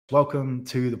welcome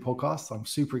to the podcast. I'm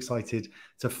super excited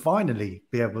to finally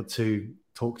be able to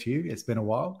talk to you. It's been a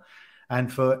while.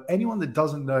 And for anyone that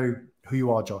doesn't know who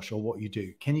you are, Josh, or what you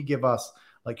do, can you give us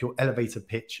like your elevator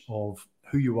pitch of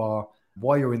who you are,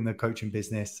 why you're in the coaching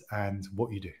business, and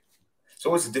what you do? It's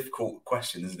always a difficult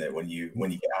question, isn't it, when you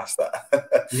get asked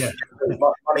that? Yeah.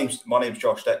 my name's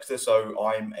Josh Dexter. So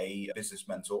I'm a business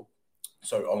mentor,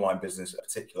 so online business in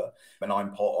particular, and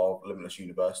I'm part of Limitless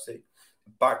University.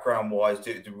 Background wise,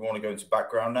 do we want to go into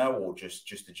background now, or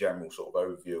just a general sort of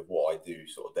overview of what I do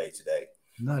sort of day to day?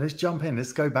 No, let's jump in.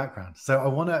 Let's go background. So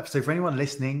for anyone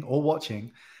listening or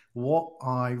watching, what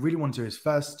I really want to do is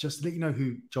first just let you know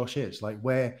who Josh is, like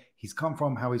where he's come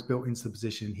from, how he's built into the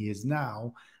position he is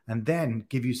now, and then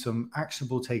give you some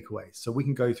actionable takeaways. So we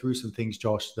can go through some things,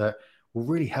 Josh, that will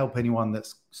really help anyone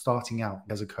that's starting out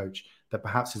as a coach, that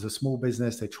perhaps is a small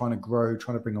business, they're trying to grow,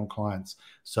 trying to bring on clients.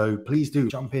 So please do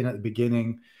jump in at the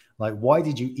beginning. Like, why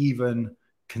did you even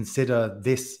consider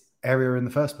this area in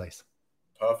the first place?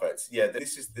 Perfect. Yeah,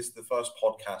 this is the first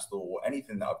podcast or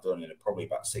anything that I've done in probably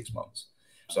about 6 months.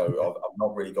 So I've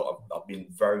not really I've been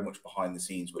very much behind the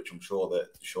scenes, which I'm sure that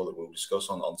we'll discuss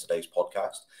on today's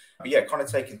podcast. But yeah, kind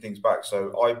of taking things back.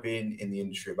 So I've been in the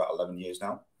industry about 11 years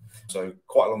now. So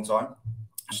quite a long time.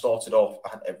 Started off, I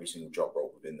had every single job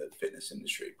role within the fitness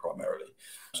industry primarily.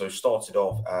 So started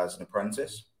off as an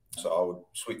apprentice. So I would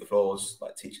sweep the floors,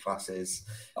 like teach classes.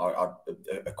 I'd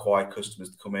acquire customers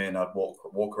to come in. I'd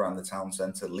walk around the town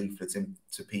centre, leafleting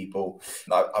to people.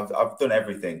 I've done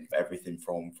everything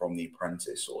from the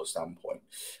apprentice sort of standpoint.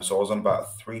 So I was on about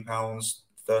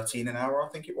 £3.13 an hour, I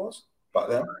think it was back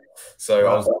then. So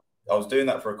wow. I was doing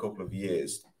that for a couple of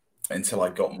years until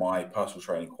I got my personal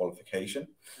training qualification.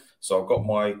 So I got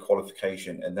my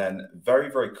qualification, and then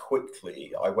very, very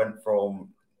quickly I went from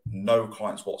no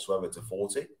clients whatsoever to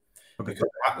 40. Because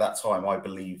at that time, I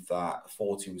believed that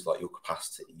 40 was like your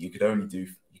capacity. You could only do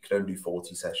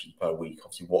 40 sessions per week,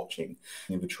 obviously watching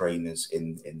the trainers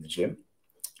in the gym.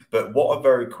 But what I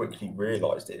very quickly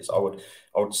realized is I would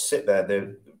sit there.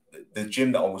 The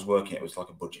gym that I was working at was like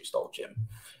a budget style gym.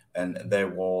 And there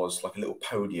was like a little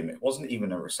podium. It wasn't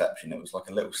even a reception. It was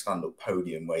like a little stand-up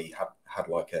podium where you had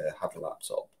a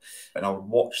laptop. And I would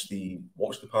watch the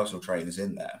personal trainers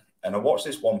in there. And I watched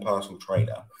this one personal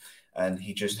trainer, and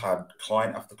he just had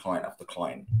client after client after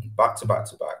client, back to back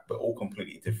to back, but all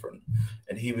completely different.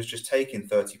 And he was just taking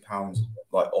 £30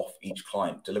 like off each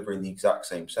client, delivering the exact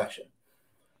same session.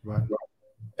 Right.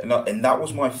 And that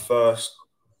was my first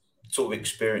sort of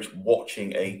experience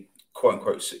watching a quote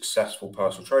unquote successful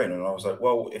personal trainer. And I was like,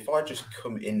 well, if I just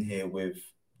come in here with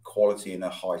quality and a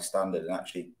high standard and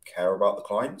actually care about the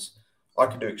clients, I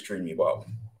could do extremely well.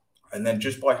 And then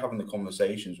just by having the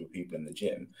conversations with people in the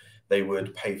gym, they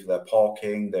would pay for their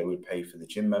parking, they would pay for the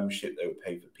gym membership, they would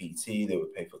pay for PT, they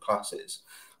would pay for classes.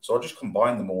 So I just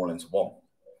combined them all into one.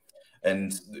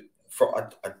 And I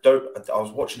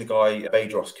was watching a guy,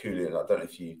 Bedros Keuilian. I don't know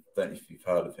if you've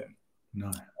heard of him. No.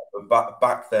 But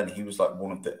back then, he was like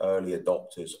one of the early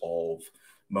adopters of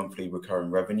monthly recurring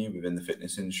revenue within the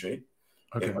fitness industry.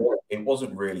 Okay. It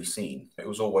wasn't really seen. It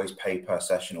was always pay per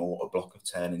session or a block of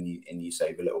 10 and you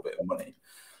save a little bit of money.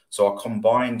 So I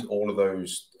combined all of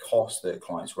those costs that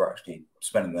clients were actually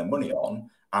spending their money on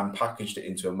and packaged it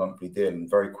into a monthly deal, and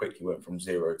very quickly went from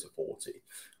 0 to 40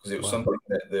 because it was something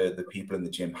that the people in the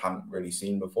gym hadn't really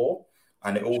seen before.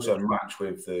 And it also matched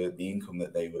with the income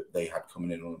that they had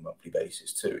coming in on a monthly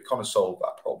basis too. It kind of solved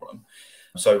that problem.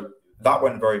 So that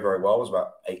went very, very well. I was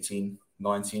about 18,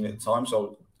 19 at the time.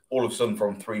 So all of a sudden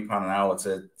from £3 an hour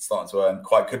to starting to earn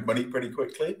quite good money pretty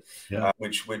quickly,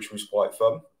 which was quite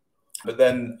fun. But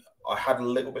then I had a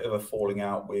little bit of a falling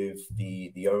out with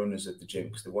the owners of the gym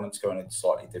because they wanted to go in a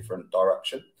slightly different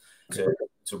direction to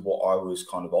what I was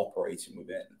kind of operating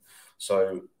within.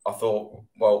 So I thought,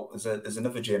 well, there's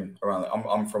another gym around.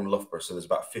 I'm from Loughborough, so there's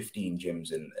about 15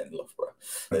 gyms in Loughborough.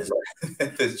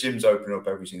 There's gyms opening up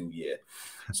every single year.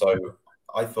 So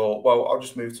I thought, well, I'll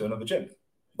just move to another gym.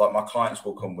 Like my clients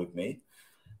will come with me.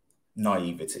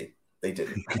 Naivety. They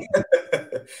didn't.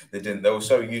 They didn't. They were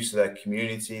so used to their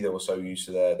community. They were so used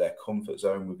to their comfort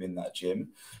zone within that gym.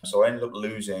 So I ended up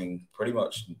losing pretty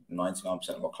much 99%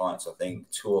 of my clients. I think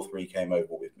 2 or 3 came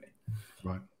over with me.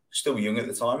 Right. Still young at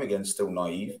the time, again, still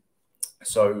naive.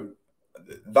 So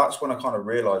that's when I kind of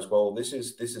realized, well, this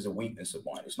is a weakness of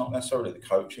mine. It's not necessarily the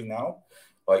coaching now.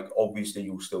 Like, obviously,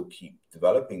 you'll still keep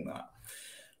developing that.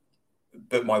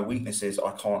 But my weakness is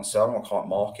I can't sell, I can't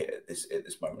market at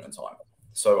this moment in time.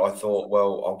 So I thought,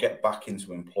 well, I'll get back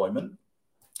into employment.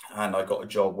 And I got a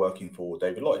job working for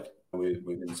David Lloyd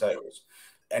within sales.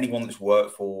 Anyone that's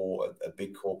worked for a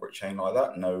big corporate chain like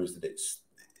that knows that it's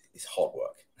hard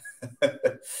work.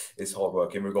 it's hard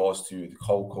work. In regards to the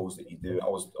cold calls that you do, I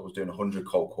was doing 100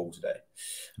 cold calls a day,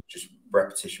 just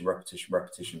repetition, repetition,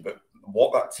 repetition. But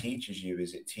what that teaches you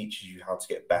is it teaches you how to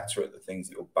get better at the things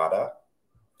that you're bad at,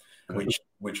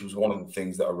 which was one of the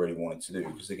things that I really wanted to do,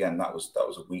 because again, that was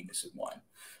a weakness of mine.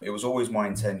 It was always my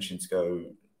intention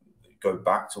to go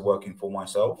back to working for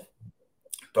myself,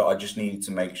 but I just needed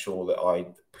to make sure that I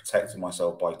protected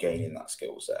myself by gaining that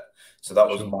skill set. So that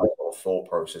was my thought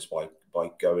process by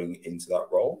going into that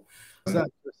role. Is that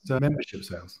just membership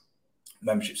sales?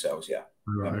 Membership sales, yeah.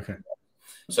 Right, okay.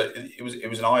 So it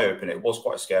was an eye opener. It was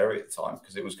quite scary at the time,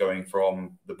 because it was going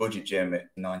from the budget gym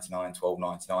at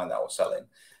 $12.99 that I was selling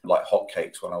like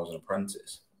hotcakes when I was an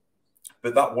apprentice.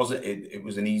 But that wasn't it. It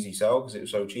was an easy sell because it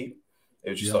was so cheap. It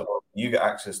was just like, well, you get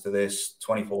access to this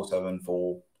 24/7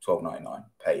 for $12.99.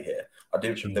 Pay here.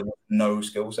 There was no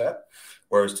skill set.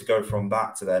 Whereas to go from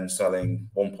that to then selling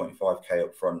 1.5K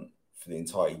up front for the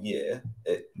entire year,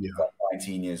 at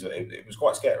 19 years, it was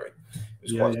quite scary. It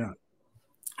was quite scary.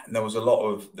 And there was a lot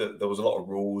of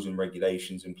rules and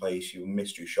regulations in place. You were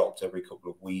mystery shopped every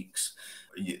couple of weeks.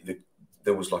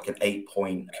 There was like an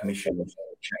 8-point commission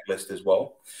checklist as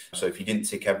well. So if you didn't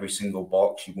tick every single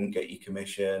box, you wouldn't get your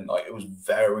commission. Like, it was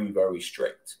very, very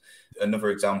strict. Another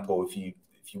example, if you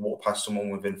walk past someone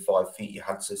within 5 feet, you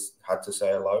had to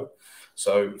say hello.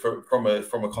 So from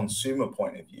a consumer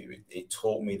point of view, it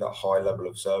taught me that high level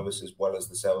of service as well as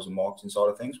the sales and marketing side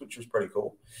of things, which was pretty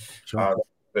cool. Sure.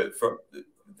 But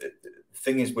the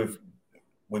thing is, with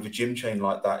a gym chain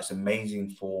like that, it's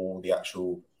amazing for the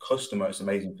actual customer, it's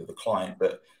amazing for the client,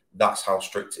 but that's how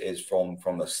strict it is from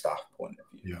the staff point of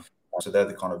view. Yeah. So they're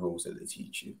the kind of rules that they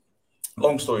teach you.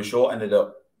 Long story short, ended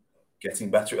up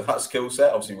getting better at that skill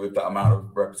set, obviously with that amount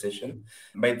of repetition.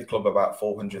 Made the club about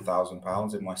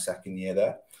 £400,000 in my second year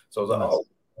there. So I was like, oh,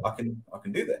 I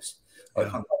can do this.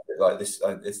 Like this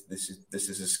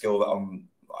is a skill that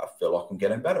I feel like I'm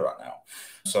getting better at now.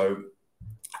 So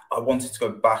I wanted to go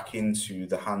back into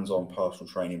the hands-on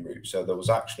personal training route. So there was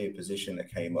actually a position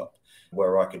that came up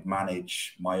where I could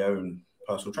manage my own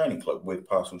personal training club with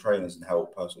personal trainers and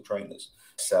help personal trainers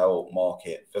sell,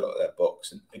 market, fill out their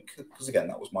books. And because again,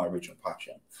 that was my original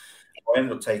passion. I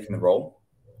ended up taking the role.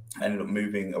 I ended up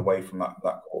moving away from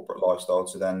that corporate lifestyle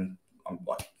to then I'm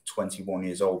like 21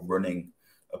 years old running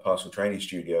a personal training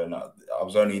studio. And I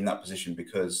was only in that position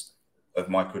because of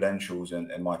my credentials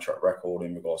and my track record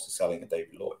in regards to selling at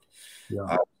David Lloyd.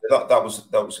 Yeah. That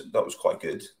was quite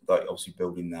good. Like, obviously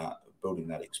building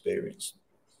that experience.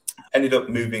 Ended up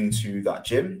moving to that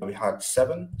gym. We had 6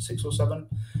 or 7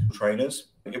 trainers.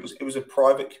 It was a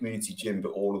private community gym,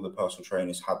 but all of the personal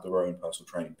trainers had their own personal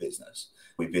training business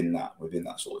within that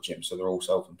sort of gym. So they're all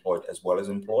self-employed as well as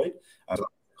employed. And so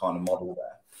that's the kind of model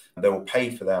there. And they were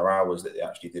paid for their hours that they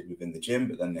actually did within the gym,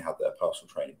 but then they had their personal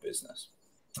training business.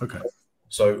 Okay.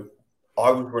 So I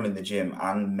was running the gym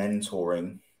and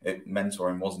mentoring.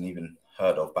 Mentoring wasn't even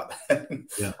heard of back then.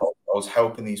 Yeah. I was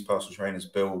helping these personal trainers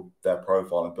build their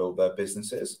profile and build their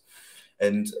businesses.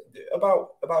 And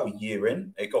about a year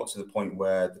in, it got to the point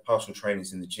where the personal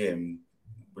trainers in the gym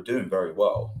were doing very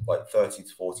well, like 30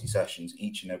 to 40 sessions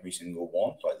each and every single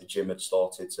one. Like, the gym had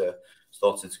started to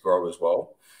grow as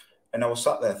well. And I was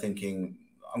sat there thinking,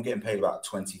 I'm getting paid about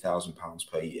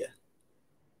 £20,000 per year.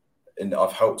 And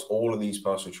I've helped all of these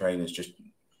personal trainers just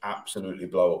absolutely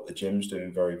blow up. The gym's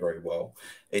doing very, very well.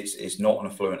 It's not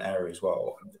an affluent area as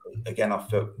well. Again, I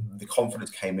felt the confidence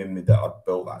came in with that I'd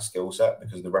built that skill set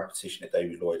because of the repetition at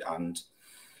David Lloyd and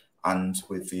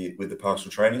with the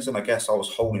personal trainers. And I guess I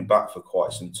was holding back for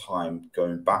quite some time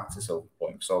going back to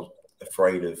self-employment because I was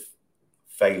afraid of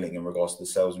failing in regards to the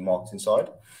sales and marketing side.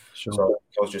 Sure. So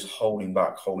I was just holding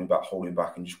back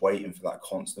and just waiting for that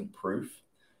constant proof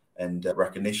and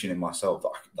recognition in myself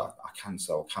that I can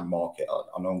sell, can market.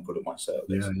 I know I'm good at my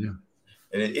service. Yeah.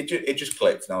 And it just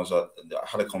clicked. And I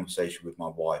had a conversation with my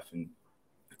wife, and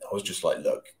I was just like,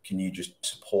 look, can you just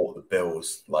support the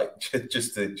bills? Like, I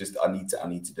need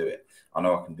to do it. I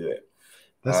know I can do it.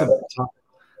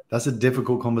 That's a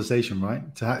difficult conversation,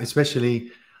 right? To have,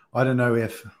 especially, I don't know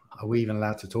if are we even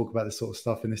allowed to talk about this sort of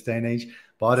stuff in this day and age,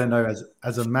 but I don't know,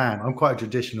 as a man, I'm quite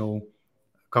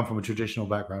come from a traditional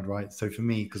background, right? So for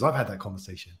me, because I've had that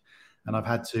conversation and I've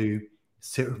had to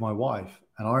sit with my wife.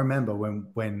 And I remember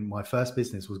when my first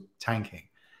business was tanking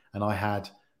and I had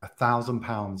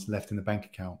 £1,000 left in the bank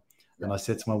account. Yeah. And I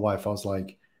said to my wife, I was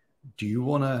like,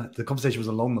 the conversation was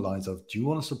along the lines of, do you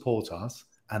want to support us?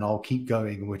 And I'll keep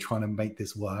going and we're trying to make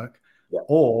this work. Yeah.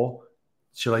 Or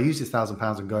should I use this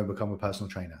 £1,000 and go and become a personal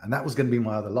trainer? And that was going to be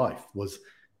my other life, was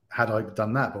had I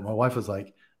done that. But my wife was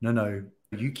like, no,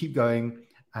 you keep going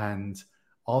and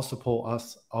I'll support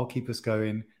us. I'll keep us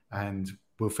going and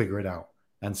we'll figure it out.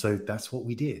 And so that's what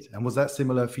we did. And was that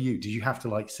similar for you? Did you have to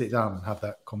like sit down and have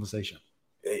that conversation?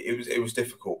 It was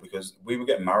difficult because we were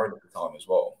getting married at the time as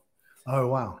well. Oh,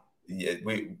 wow. Yeah,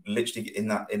 we literally in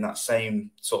that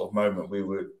same sort of moment we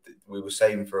were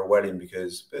saving for a wedding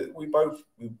because we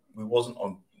wasn't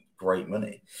on great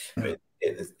money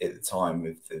at the time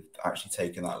with actually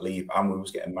taking that leap, and we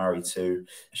was getting married too.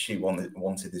 She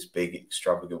wanted this big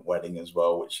extravagant wedding as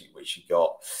well, which she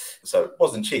got, so it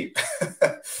wasn't cheap.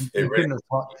 You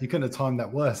couldn't have timed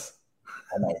that worse.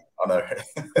 I know.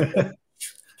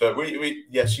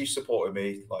 But she supported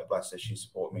me, like bless her, she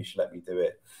supported me, she let me do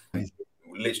it. Amazing.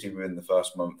 Literally within the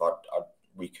first month, I'd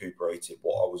recuperated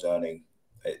what I was earning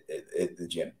at the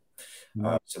gym.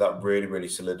 So that really, really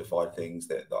solidified things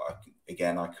that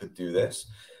I could do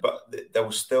this. But there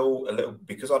was still a little,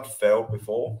 because I'd failed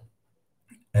before,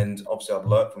 and obviously I'd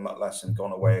learned from that lesson,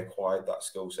 gone away, acquired that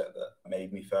skill set that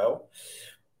made me fail.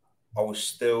 I was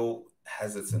still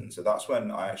hesitant. So that's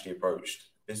when I actually approached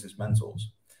business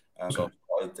mentors. So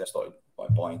I started by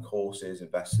buying courses,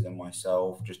 investing in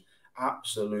myself, just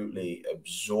absolutely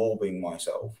absorbing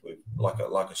myself with like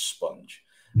a sponge.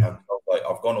 Yeah.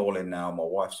 I've gone all in now. My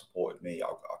wife supported me. I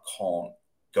can't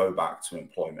go back to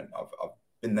employment. I've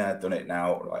been there, done it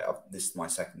now. This is my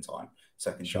second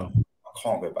job. I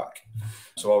can't go back.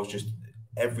 So I was just,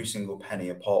 every single penny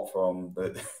apart from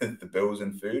the bills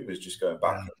and food was just going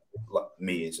back. Like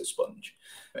me as a sponge.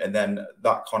 And then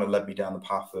that kind of led me down the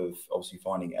path of obviously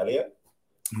finding Elliot.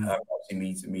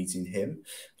 Obviously meeting him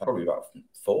probably about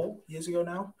 4 years ago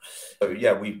now. So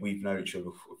yeah, we've known each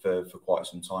other for quite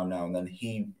some time now. And then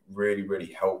he really,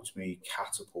 really helped me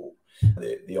catapult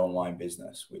the online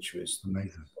business, which was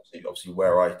amazing. Obviously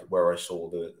where I saw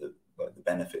the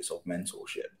benefits of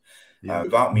mentorship.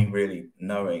 Without me really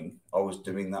knowing, I was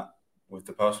doing that with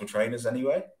the personal trainers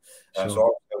anyway. So I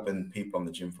was helping people on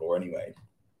the gym floor anyway.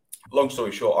 Long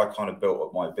story short, I kind of built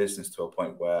up my business to a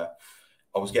point where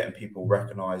I was getting people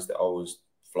recognized that I was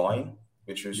flying,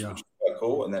 which was quite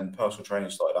cool. And then personal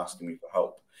trainers started asking me for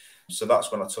help. So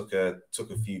that's when I took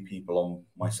a few people on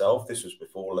myself. This was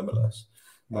before Limitless.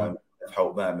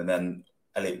 Helped them. And then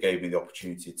Elliot gave me the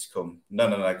opportunity to come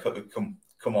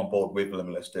on board with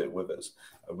Limitless, do it with us.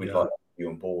 We'd like you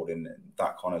on board. And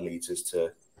that kind of leads us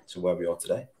to where we are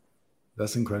today.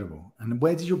 That's incredible. And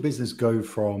where did your business go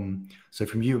from? So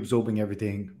from you absorbing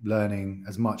everything, learning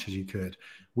as much as you could,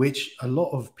 which a lot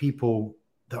of people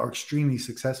that are extremely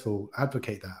successful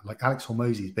advocate that. Like Alex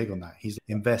Hormozi is big on that. If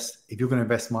you're going to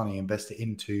invest money, invest it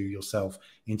into yourself,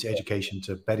 into education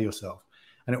to better yourself.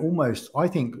 And I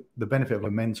think the benefit of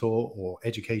a mentor or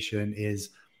education is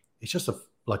it's just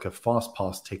like a fast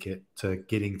pass ticket to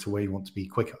getting to where you want to be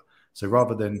quicker. So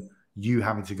rather than you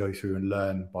having to go through and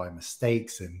learn by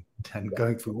mistakes and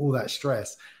going through all that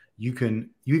stress, you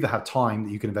either have time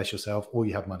that you can invest yourself, or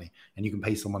you have money and you can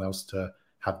pay someone else to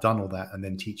have done all that and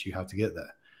then teach you how to get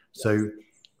there. So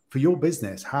for your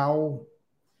business,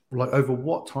 over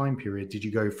what time period did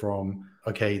you go from,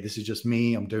 okay, this is just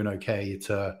me, I'm doing okay,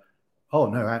 to, oh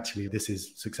no, actually this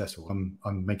is successful,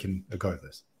 I'm making a go of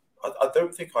this? I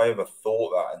don't think I ever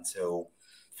thought that until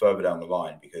further down the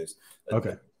line, because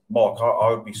Mark,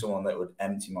 I would be someone that would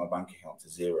empty my bank account to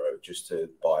zero just to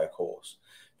buy a course,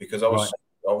 because I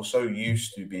was so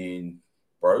used to being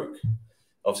broke.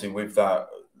 Obviously, with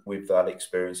that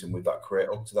experience and with that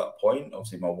career up to that point,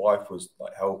 obviously my wife was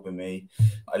like helping me.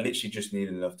 I literally just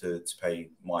needed enough to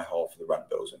pay my half of the rent,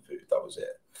 bills, and food. That was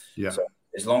it. Yeah. So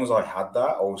as long as I had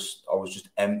that, I was just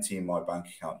emptying my bank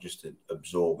account just to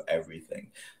absorb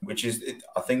everything, which is,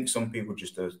 I think some people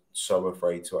just are so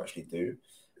afraid to actually do.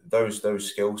 Those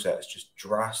skill sets just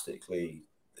drastically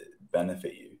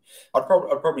benefit you. I'd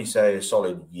probably say a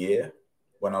solid year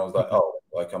when I was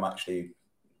like, I'm actually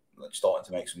starting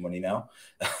to make some money now.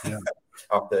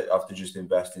 after just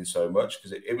investing so much,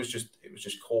 because it was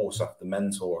just course after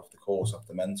mentor after course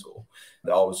after mentor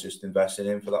that I was just investing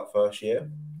in for that first year.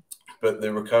 But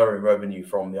the recurring revenue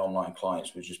from the online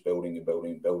clients was just building and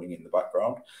building and building in the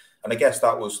background. And I guess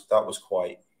that was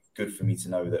quite good for me to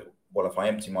know that, well, if I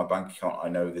empty my bank account, I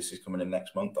know this is coming in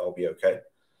next month, I'll be okay.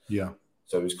 Yeah.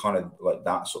 So it was kind of like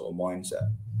that sort of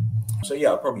mindset. So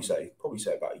yeah, I'd probably say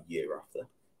about a year after.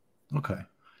 Okay.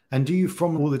 And do you,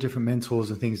 from all the different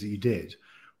mentors and things that you did,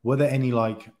 were there any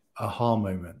like aha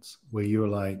moments where you were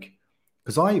like,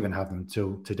 because I even have them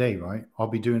till today, right? I'll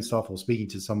be doing stuff or speaking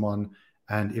to someone,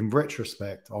 and in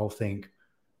retrospect, I'll think,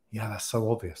 yeah, that's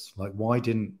so obvious. Like, why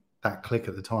didn't that click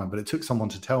at the time? But it took someone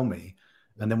to tell me.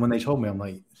 And then when they told me, I'm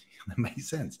like, that makes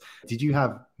sense. Did you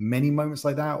have many moments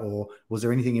like that? Or was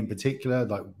there anything in particular,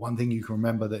 like one thing you can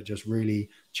remember that just really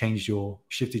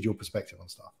shifted your perspective on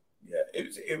stuff? Yeah,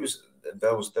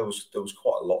 There was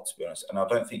quite a lot, to be honest, and I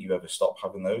don't think you ever stop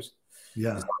having those.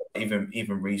 Yeah.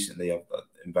 Even recently, I've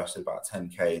invested about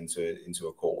 10K into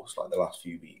a course like the last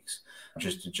few weeks,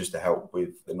 just to help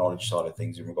with the knowledge side of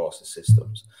things in regards to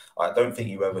systems. I don't think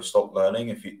you ever stop learning.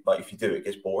 If you do, it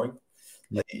gets boring.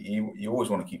 Yeah. You always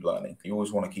want to keep learning. You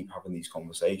always want to keep having these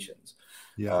conversations.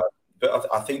 Yeah. But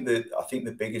I think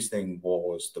the biggest thing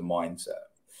was the mindset.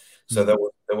 So there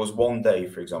was one day,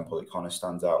 for example, that kind of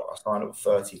stands out. I signed up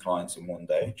 30 clients in one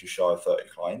day, just shy of 30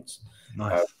 clients.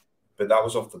 Nice. But that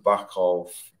was off the back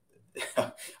of,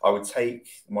 I would take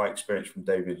my experience from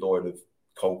David Lloyd of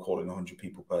cold calling 100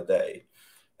 people per day.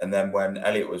 And then when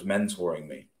Elliot was mentoring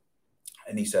me,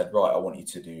 and he said, right, I want you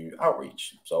to do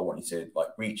outreach. So I want you to like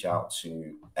reach out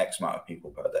to X amount of people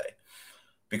per day.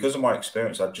 Because of my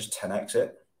experience, I'd just 10x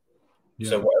it. Yeah.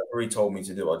 So whatever he told me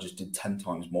to do, I just did 10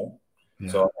 times more.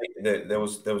 Yeah. So I think there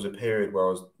was a period where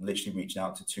I was literally reaching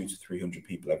out to 200 to 300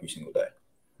 people every single day.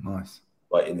 Nice.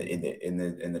 Like in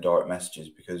the direct messages,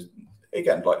 because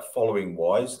again, like following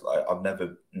wise, like I've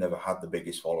never had the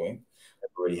biggest following. I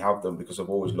never really have them because I've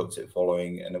always looked at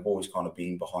following and I've always kind of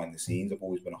been behind the scenes. I've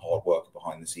always been a hard worker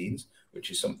behind the scenes, which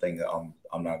is something that I'm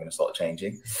now going to start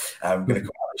changing. I'm going to come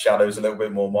out of the shadows a little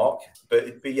bit more, Mark.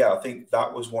 But yeah, I think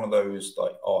that was one of those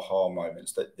like aha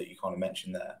moments that you kind of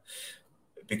mentioned there,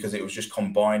 because it was just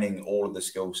combining all of the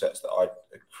skill sets that I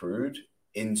accrued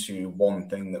into one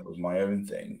thing that was my own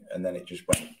thing, and then it just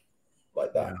went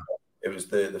like that. Yeah. It was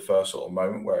the first sort of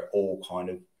moment where it all kind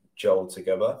of gelled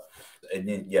together, and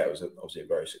yeah, it was obviously a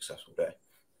very successful day.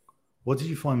 What did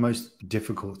you find most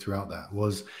difficult throughout that?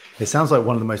 It sounds like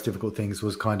one of the most difficult things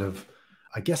was kind of,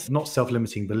 I guess, not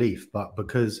self-limiting belief, but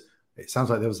because it sounds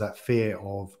like there was that fear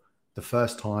of the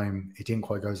first time it didn't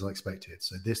quite go as I expected.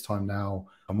 So this time now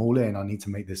I'm all in, I need to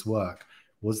make this work.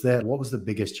 What was the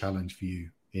biggest challenge for you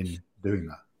in doing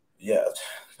that? Yeah,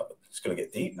 it's going to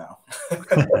get deep now.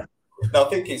 No, I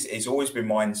think it's always been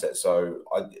mindset. So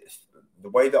the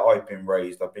way that I've been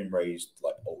raised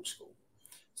like old school.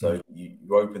 So you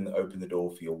open the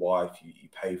door for your wife, you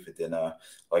pay for dinner.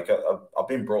 Like I've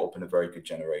been brought up in a very good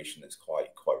generation that's quite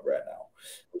rare now,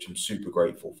 which I'm super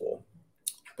grateful for.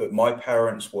 But my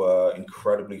parents were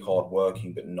incredibly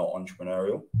hardworking, but not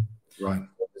entrepreneurial. Right.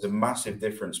 There's a massive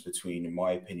difference between, in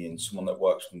my opinion, someone that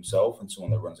works for himself and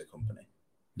someone that runs a company.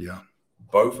 Yeah.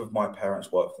 Both of my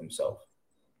parents work for themselves.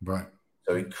 Right.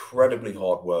 So incredibly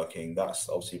hardworking. That's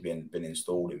obviously been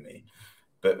installed in me,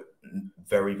 but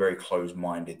very, very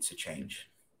closed-minded to change.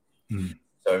 Mm.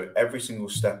 So every single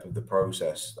step of the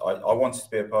process, I wanted to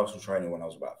be a personal trainer when I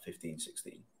was about 15,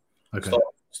 16. Okay.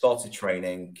 Started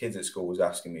training. Kids at school was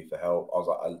asking me for help. I was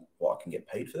like, I can get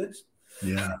paid for this?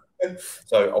 Yeah.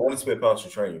 So I wanted to be a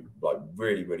personal trainer like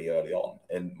really, really early on.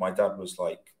 And my dad was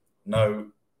like, no,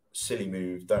 silly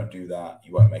move. Don't do that.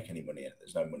 You won't make any money in it.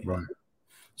 There's no money. Right.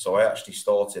 So I actually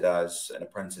started as an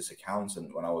apprentice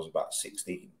accountant when I was about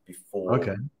 16 before.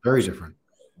 Okay. Very different.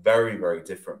 Very, very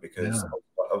different because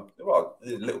a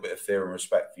little bit of fear and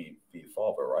respect for your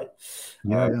father, right?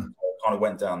 Yeah. I kind of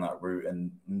went down that route, and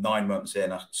 9 months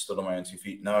in, I stood on my own 2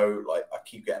 feet. No, like I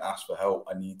keep getting asked for help.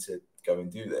 I need to go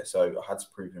and do this. So I had to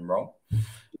prove him wrong.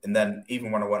 And then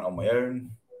even when I went on my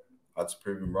own, I had to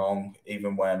prove him wrong.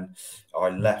 Even when I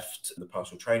left the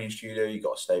personal training studio, you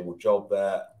got a stable job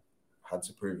there, had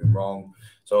to prove him wrong.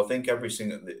 So I think there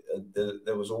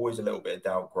was always a little bit of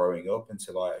doubt growing up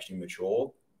until I actually matured.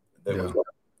 There was like,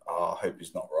 I hope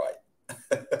he's not right.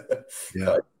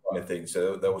 Yeah. Kind of thing.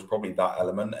 So there was probably that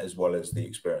element as well as the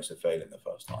experience of failing the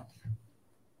first time.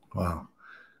 Wow.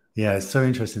 Yeah, it's so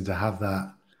interesting to have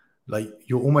that. Like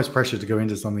you're almost pressured to go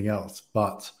into something else,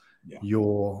 but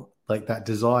you're like that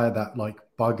desire, that like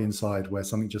bug inside where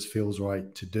something just feels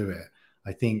right to do it.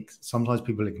 I think sometimes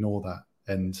people ignore that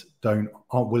and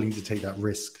aren't willing to take that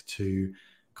risk to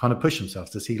kind of push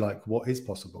themselves to see like what is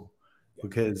possible.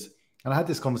 Because, and I had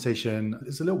this conversation,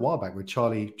 it's a little while back with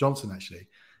Charlie Johnson actually,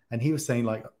 and he was saying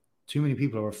like too many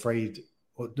people are afraid,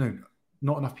 or no,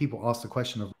 not enough people ask the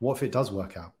question of what if it does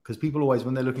work out? Because people always,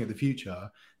 when they're looking at the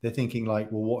future, they're thinking like,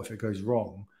 well, what if it goes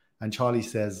wrong? And Charlie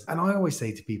says, and I always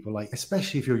say to people, like,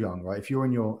 especially if you're young, right? If you're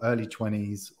in your early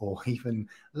 20s or even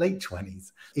late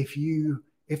 20s,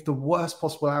 if the worst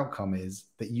possible outcome is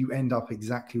that you end up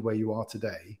exactly where you are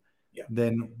today,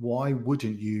 then why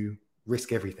wouldn't you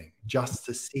risk everything just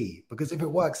to see? Because if it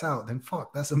works out, then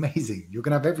fuck, that's amazing. You're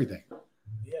going to have everything.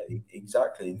 Yeah,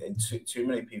 exactly. And too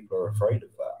many people are afraid of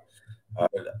that.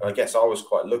 I guess I was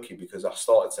quite lucky because I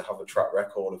started to have a track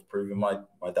record of proving my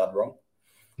dad wrong.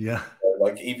 Yeah.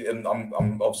 Like even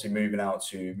I'm obviously moving out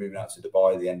to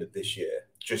Dubai at the end of this year,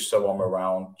 just so I'm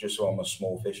around, just so I'm a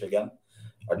small fish again.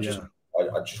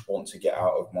 I just want to get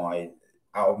out of my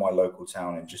local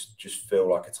town and just feel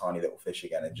like a tiny little fish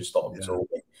again, and just start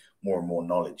absorbing more and more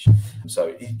knowledge.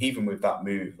 So even with that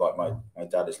move, like my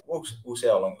dad is, we'll see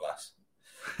how long it lasts.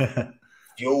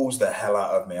 Fuels the hell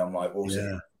out of me. I'm like, we'll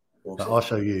see. I'll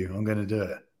show you. I'm going to do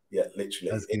it. Yeah,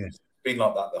 literally. It's been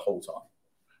like that the whole time.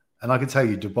 And I can tell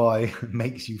you, Dubai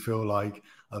makes you feel like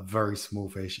a very small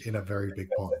fish in a very big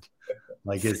pond.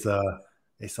 Like it's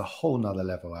a whole nother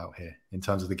level out here in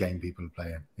terms of the game people are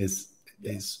playing.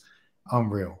 It's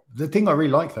unreal. The thing I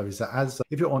really like though is that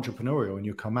if you're entrepreneurial and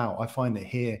you come out, I find that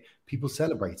here people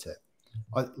celebrate it.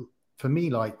 For me,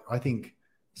 like I think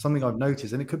something I've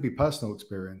noticed, and it could be personal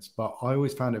experience, but I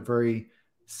always found it very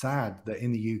sad that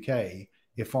in the UK,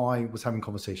 if I was having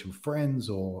conversation with friends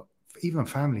or even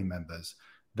family members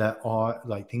that are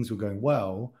like things were going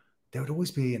well, there would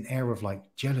always be an air of like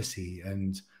jealousy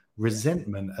and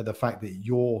resentment at the fact that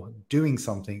you're doing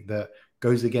something that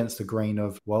goes against the grain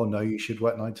of, well, no, you should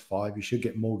work 9 to 5, you should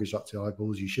get mortgaged up to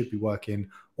eyeballs, you should be working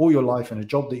all your life in a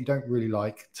job that you don't really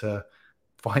like to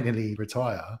finally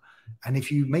retire. And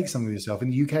if you make something of yourself,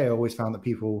 in the UK, I always found that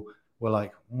people were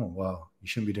like, oh, well, you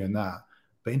shouldn't be doing that.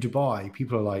 But in Dubai,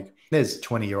 people are like, there's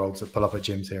 20-year-olds that pull up at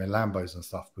gyms here in Lambos and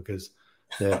stuff because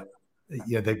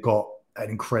they've got an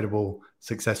incredible,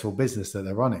 successful business that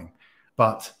they're running.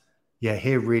 But yeah,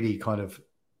 here really kind of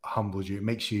humbles you. It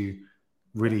makes you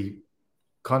really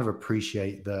kind of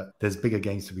appreciate that there's bigger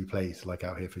games to be played, like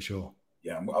out here for sure.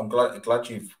 Yeah, I'm glad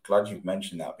you've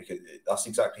mentioned that, because that's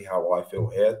exactly how I feel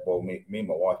here. Well, me and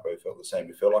my wife both feel the same.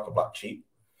 We feel like a black sheep.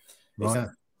 Right.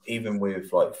 Even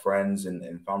with like friends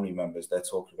and family members, they're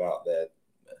talking about their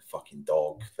fucking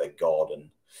dog, their garden,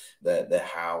 their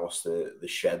house, the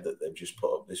shed that they've just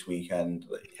put up this weekend.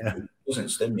 It doesn't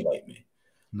stimulate me.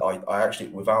 I actually,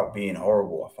 without being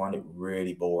horrible, I find it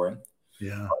really boring.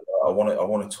 Yeah. I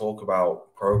want to talk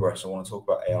about progress. I want to talk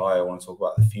about AI. I want to talk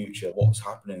about the future, what's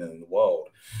happening in the world.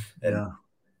 And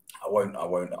I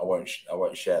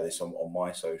won't share this on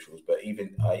my socials, but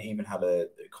I even had a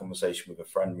conversation with a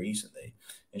friend recently,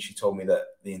 and she told me that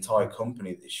the entire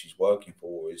company that she's working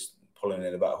for is pulling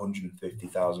in about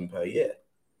 150,000 per year.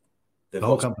 The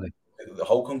whole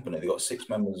company. They've got 6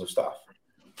 members of staff.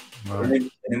 Right.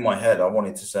 And in my head, I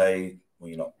wanted to say, well,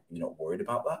 you're not worried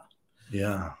about that?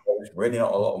 Yeah. There's really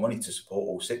not a lot of money to support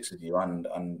all 6 of you and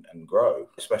grow,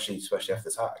 especially after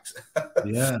tax.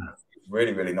 Yeah.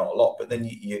 Really, really not a lot. But then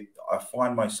I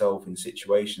find myself in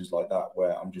situations like that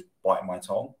where I'm just biting my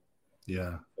tongue.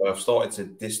 Yeah. So I've started to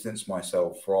distance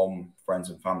myself from friends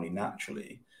and family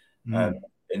naturally.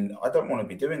 And I don't want to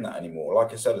be doing that anymore.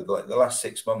 Like I said, the last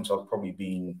 6 months, I've probably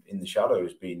been in the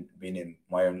shadows, been in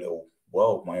my own little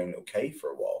world, my own little cave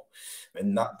for a while.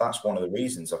 And that's one of the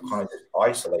reasons I've kind of just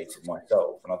isolated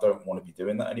myself, and I don't want to be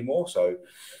doing that anymore. So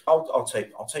I'll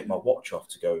take my watch off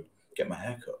to go get my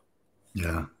hair cut.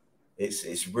 Yeah.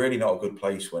 It's really not a good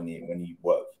place when you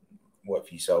work for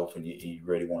yourself and you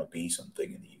really want to be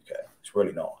something in the UK. It's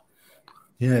really not.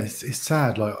 Yeah, it's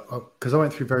sad, like, because I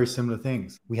went through very similar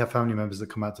things. We have family members that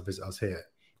come out to visit us here.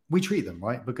 We treat them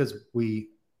right because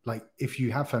if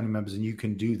you have family members and you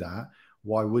can do that,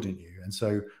 why wouldn't you? And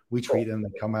so we treat them,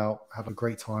 they come out, have a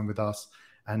great time with us,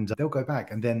 and they'll go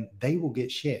back, and then they will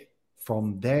get shit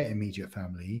from their immediate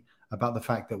family about the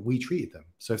fact that we treated them.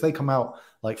 So if they come out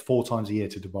like 4 times a year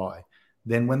to Dubai,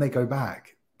 then when they go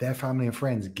back, their family and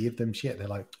friends give them shit. They're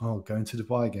like, oh, going to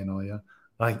Dubai again, are you?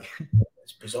 Like,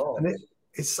 it's bizarre. And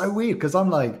it's so weird because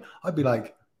I'd be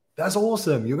like, that's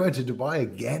awesome. You're going to Dubai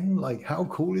again? Like, how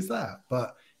cool is that?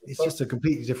 But it's just a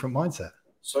completely different mindset.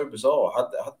 So bizarre. I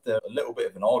had a little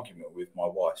bit of an argument with my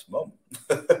wife's mum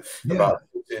about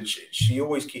it. She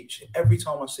always keeps, every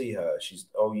time I see her, she's,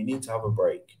 oh, you need to have a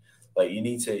break. Like you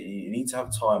need to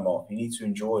have time off. You need to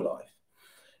enjoy life.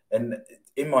 And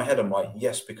in my head, I'm like,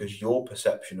 yes, because your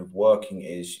perception of working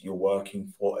is you're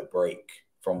working for a break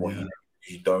from what you do.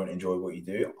 You don't enjoy what you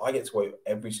do. I get to work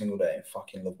every single day and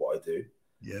fucking love what I do.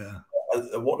 Yeah.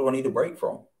 What do I need a break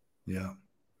from? Yeah.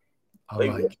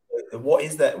 What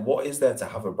is there to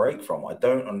have a break from? I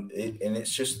don't, and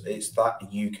it's that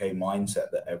UK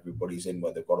mindset that everybody's in,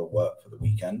 where they've got to work for the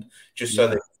weekend just so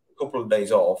they have a couple of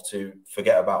days off to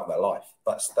forget about their life.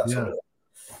 That's all.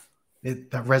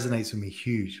 That resonates with me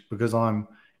huge because I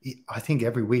think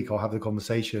every week I'll have the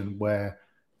conversation where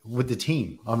with the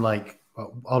team, I'll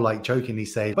like jokingly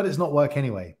say, but it's not work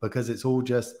anyway, because it's all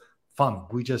just fun.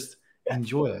 We just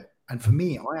enjoy it. And for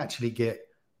me, I actually get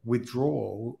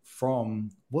withdrawal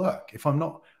from work if I'm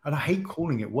not, and I hate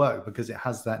calling it work because it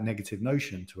has that negative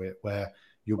notion to it where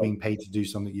you're being paid to do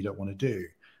something you don't want to do.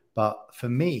 But for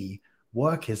me,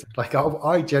 work is like,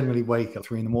 I generally wake up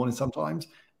 3 a.m. sometimes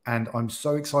And I'm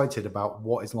so excited about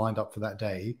what is lined up for that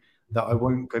day that I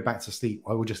won't go back to sleep.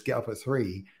 I will just get up at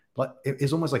 3. Like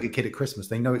it's almost like a kid at Christmas.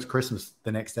 They know it's Christmas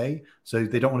the next day, so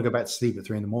they don't want to go back to sleep at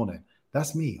 3 in the morning.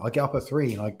 That's me. I get up at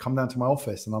 3 and I come down to my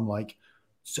office and I'm like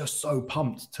just so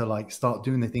pumped to like start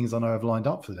doing the things I know I've lined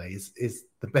up for the day. Is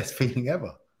the best feeling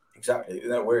ever. Exactly.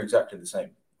 No, we're exactly the same.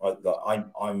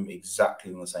 I'm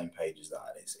exactly on the same page as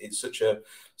that. It's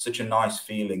such a nice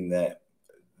feeling that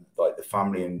like the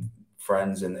family and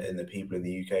friends and the people in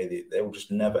the UK, they will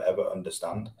just never ever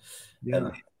understand. Yeah.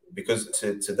 And because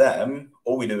to them,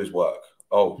 all we do is work.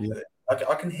 Oh, yeah.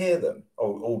 I can hear them.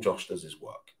 Oh, all Josh does is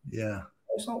work. Yeah.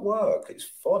 It's not work. It's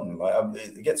fun. Like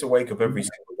I get to wake up every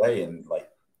single day and like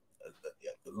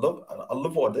I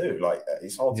love what I do. Like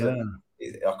it's hard to.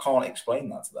 I can't explain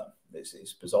that to them.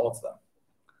 It's bizarre to them.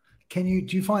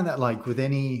 Do you find that like with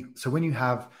so when you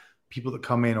have people that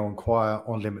come in or inquire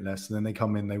on Limitless and then they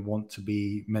come in, they want to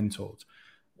be mentored,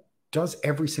 does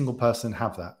every single person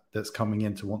have that's coming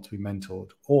in to want to be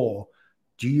mentored? Or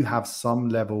do you have some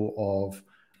level of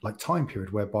like time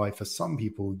period whereby for some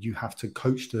people you have to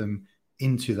coach them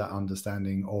into that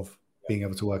understanding of being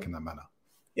able to work in that manner?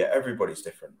 Yeah, everybody's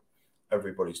different.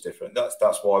 Everybody's different.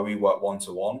 That's why we work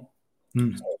one-to-one.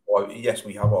 Well, yes,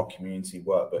 we have our community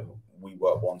work, but we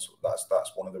work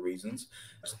that's one of the reasons.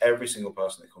 Every single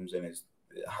person that comes in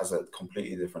has a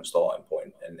completely different starting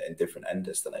point and different end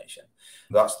destination.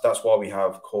 That's why we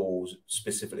have calls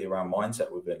specifically around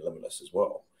mindset within Limitless as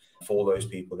well, for those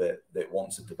people that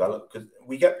want to develop, because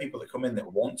we get people that come in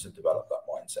that want to develop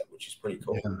that mindset, which is pretty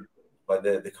cool. Yeah. Like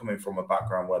they're coming from a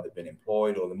background where they've been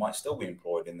employed, or they might still be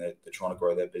employed, and they're trying to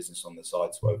grow their business on the side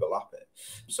to overlap it.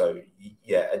 So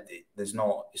yeah, it's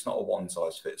not a one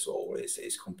size fits all.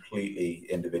 It's completely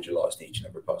individualized, each and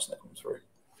every person that comes through.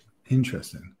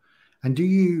 Interesting. And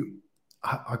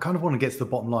I kind of want to get to the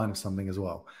bottom line of something as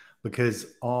well, because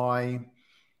I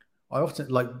often,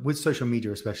 like with social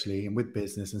media especially, and with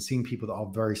business and seeing people that are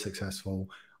very successful,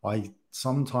 I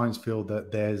sometimes feel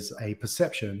that there's a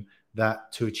perception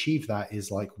that to achieve that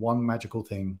is like one magical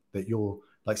thing that you're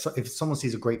like, so if someone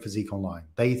sees a great physique online,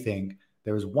 they think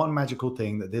there is one magical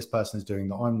thing that this person is doing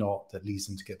that I'm not, that leads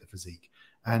them to get the physique.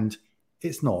 And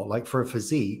it's not. Like for a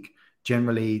physique,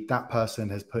 generally that person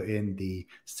has put in the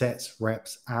sets,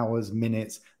 reps, hours,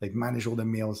 minutes, they've managed all their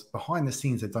meals behind the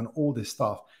scenes, they've done all this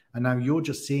stuff. And now you're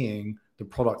just seeing the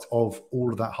product of all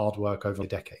of that hard work over a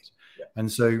decade. Yeah. And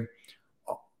so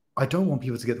I don't want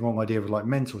people to get the wrong idea of like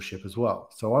mentorship as well.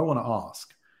 So I want to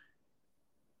ask,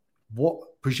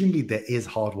 presumably there is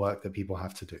hard work that people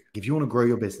have to do. If you want to grow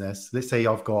your business, let's say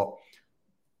I've got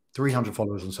 300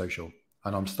 followers on social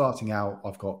and I'm starting out,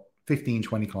 I've got 15,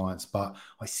 20 clients, but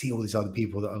I see all these other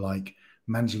people that are like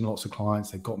managing lots of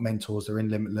clients. They've got mentors, they're in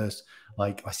Limitless.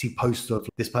 Like I see posts of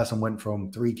this person went from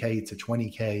 3K to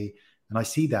 20K, and I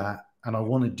see that and I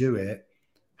want to do it.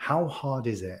 How hard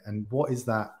is it? And what is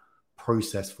that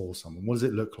process for someone? What does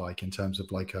it look like in terms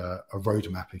of like a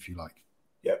roadmap, if you like?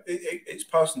 Yeah, it's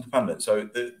person dependent. So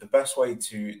the best way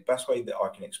that I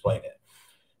can explain it,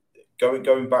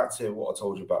 going back to what I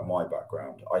told you about my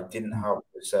background, I didn't have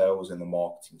the sales and the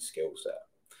marketing skill set.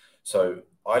 So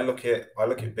I look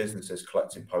at businesses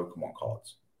collecting Pokemon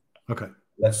cards. Okay.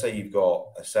 Let's say you've got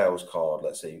a sales card.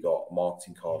 Let's say you've got a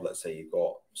marketing card. Let's say you've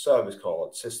got service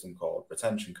card, system card,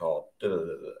 retention card.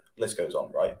 List goes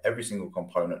on, right? Every single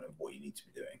component of what you need to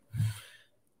be doing.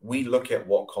 We look at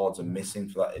what cards are missing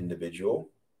for that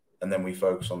individual, and then we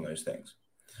focus on those things.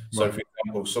 So, right. For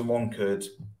example,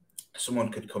 someone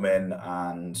could come in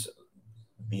and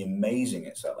be amazing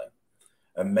at selling,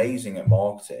 amazing at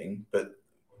marketing, but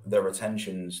their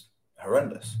retention's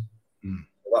horrendous.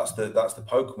 That's the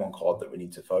Pokemon card that we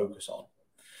need to focus on.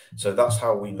 So that's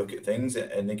how we look at things.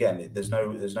 And again, there's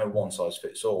no one size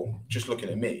fits all. Just looking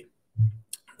at me,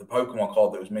 the Pokemon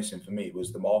card that was missing for me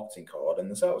was the marketing card and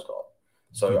the sales card.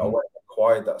 So I went and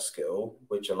acquired that skill,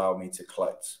 which allowed me to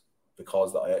collect the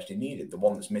cards that I actually needed. The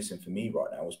one that's missing for me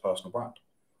right now was personal brand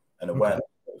and awareness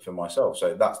for myself.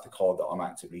 So that's the card that I'm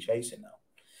actively chasing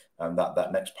now. And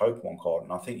that next Pokemon card.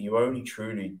 And I think you only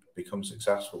truly become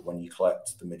successful when you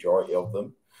collect the majority of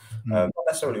them. Not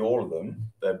necessarily all of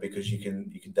them, because you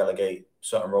can delegate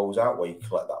certain roles out where you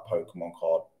collect that Pokemon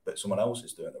card, but someone else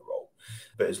is doing the role.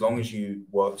 But as long as you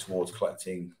work towards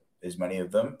collecting as many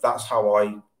of them, that's how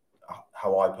I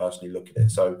personally look at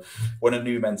it. So when a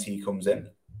new mentee comes in,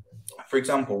 for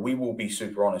example, we will be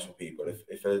super honest with people.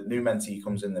 If a new mentee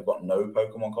comes in, they've got no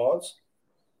Pokemon cards,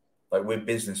 like we're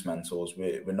business mentors.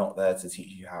 We're not there to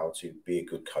teach you how to be a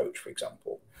good coach, for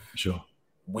example. Sure.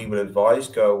 We would advise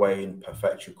go away and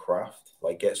perfect your craft,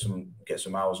 like get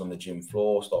some hours on the gym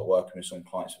floor, start working with some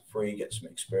clients for free, get some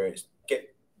experience,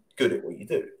 good at what you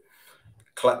do.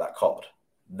 Collect that card,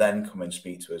 then come and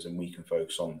speak to us, and we can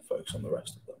focus on the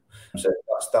rest of them. So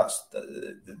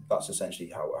that's essentially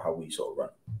how we sort of run.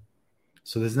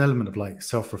 So there's an element of like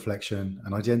self-reflection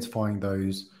and identifying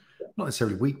those, not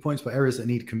necessarily weak points, but areas that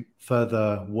need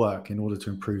further work in order to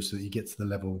improve so that you get to the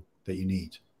level that you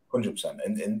need. 100%.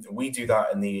 And we do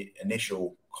that in the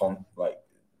initial call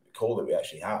that we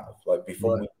actually have. Like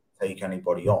before we take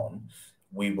anybody on,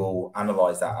 we will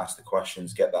analyze that, ask the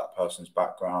questions, get that person's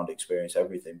background, experience,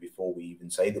 everything before we even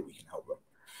say that we can help them.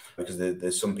 Because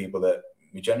there's some people that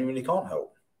we genuinely can't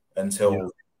help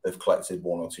until they've collected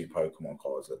 1 or 2 Pokemon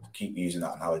cards. That keep using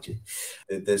that analogy.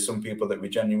 There's some people that we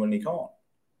genuinely can't,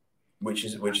 which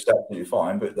is absolutely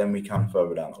fine, but then we can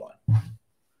further down the line.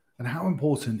 And how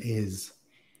important is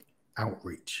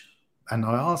outreach? And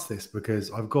I ask this because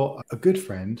I've got a good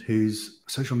friend whose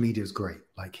social media is great.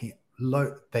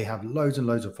 Like they have loads and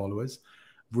loads of followers,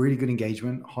 really good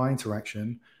engagement, high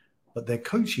interaction, but their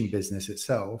coaching business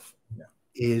itself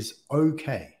is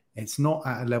okay. It's not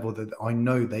at a level that I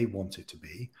know they want it to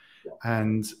be.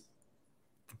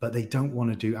 But they don't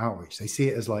want to do outreach. They see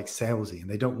it as like salesy and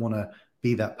they don't want to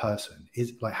be that person.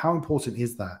 Is like, how important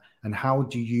is that? And how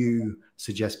do you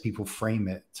suggest people frame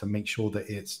it to make sure that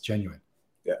it's genuine?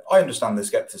 Yeah, I understand the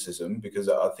skepticism because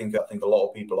I think a lot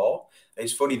of people are.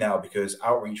 It's funny now because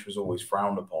outreach was always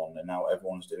frowned upon and now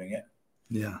everyone's doing it.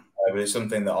 Yeah. But it's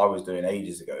something that I was doing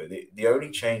ages ago. The only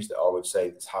change that I would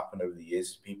say that's happened over the years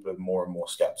is people are more and more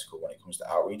skeptical when it comes to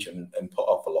outreach and put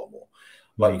off a lot more.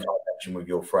 Like you kind of mentioned with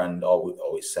your friend,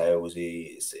 it's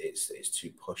salesy, it's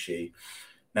too pushy.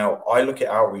 Now, I look at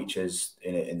outreach as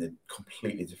in a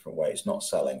completely different way. It's not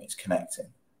selling, it's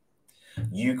connecting.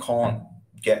 You can't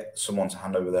get someone to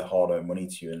hand over their hard-earned money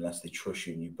to you unless they trust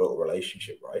you and you built a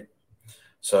relationship, right?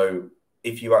 So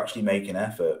if you actually make an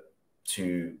effort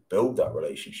to build that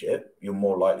relationship, you're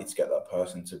more likely to get that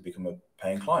person to become a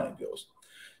paying client of yours.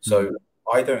 So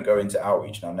I don't go into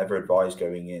outreach, and I never advise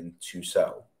going in to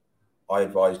sell. I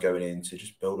advise going in to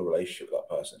just build a relationship with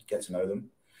that person, get to know them.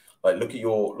 Like look at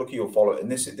your follow,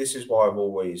 and this is why I've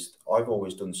always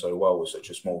done so well with such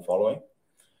a small following,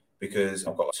 because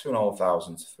I've got like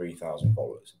 2,500 to 3,000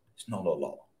 followers. It's not a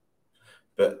lot,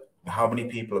 but how many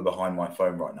people are behind my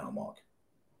phone right now, Mark?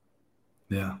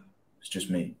 Yeah, it's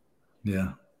just me.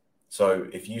 Yeah. So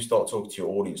if you start talking to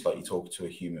your audience like you talk to a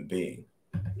human being,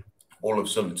 all of a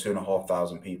sudden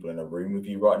 2,500 people in a room with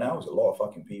you right now is a lot of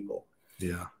fucking people.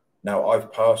 Yeah. Now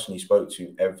I've personally spoke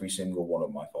to every single one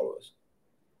of my followers.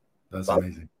 That's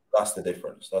amazing. That's the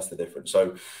difference. That's the difference.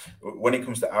 So when it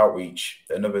comes to outreach,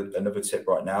 another tip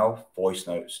right now, voice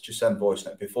notes. Just send voice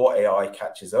notes before AI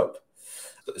catches up.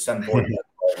 Send voice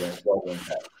notes rather than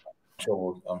text.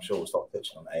 I'm sure we'll start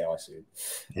pitching on AI soon.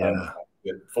 Yeah.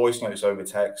 Voice notes over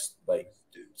text,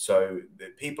 so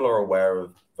people are aware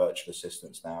of virtual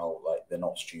assistants now. Like they're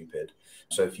not stupid.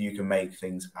 So if you can make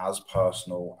things as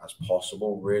personal as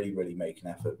possible, really, really make an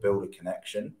effort, build a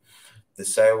connection. The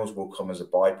sales will come as a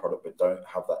byproduct, but don't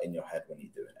have that in your head when you're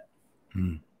doing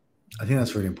it. I think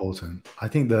that's really important. I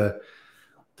think the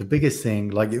biggest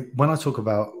thing, like when I talk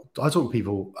to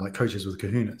people like coaches with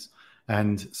kahunas,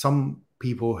 and some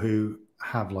people who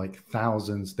have like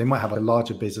thousands, they might have a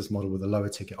larger business model with a lower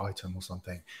ticket item or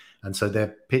something. And so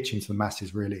they're pitching to the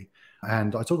masses really.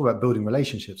 And I talk about building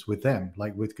relationships with them,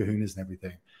 like with kahunas and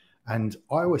everything. And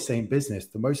I always say in business,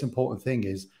 the most important thing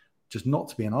is just not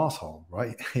to be an asshole,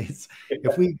 right?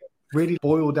 If we really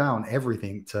boil down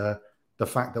everything to the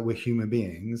fact that we're human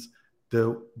beings,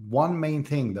 the one main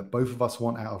thing that both of us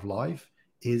want out of life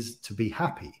is to be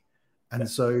happy. And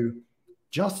so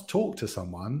just talk to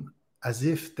someone as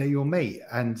if they're your mate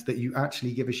and that you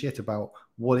actually give a shit about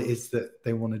what it is that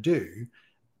they want to do.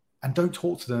 And don't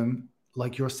talk to them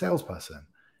like you're a salesperson,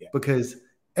 because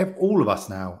all of us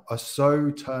now are so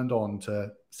turned on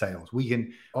to sales.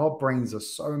 Our brains are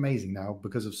so amazing now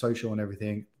because of social and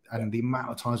everything. And the amount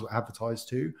of times we're advertised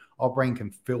to, our brain can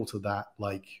filter that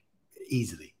like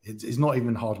easily. It's not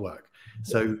even hard work.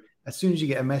 So as soon as you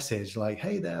get a message like,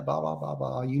 hey there, blah, blah, blah,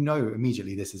 blah, you know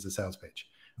immediately this is a sales pitch.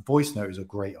 Voice note is a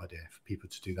great idea for people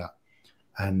to do that.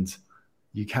 And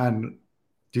you can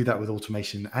do that with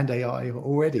automation and AI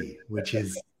already, which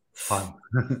is fun.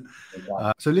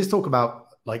 So let's talk about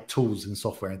like tools and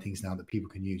software and things now that people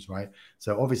can use, right?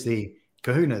 So obviously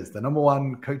Kahuna's the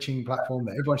 #1 coaching platform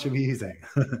that everyone should be using.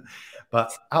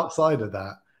 But outside of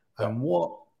that,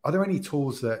 what are there any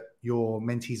tools that your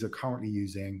mentees are currently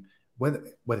using,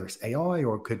 whether it's AI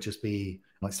or it could just be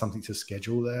like something to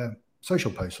schedule their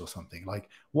social posts or something? Like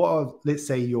what's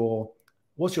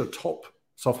your top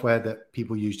software that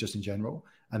people use just in general?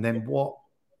 And then what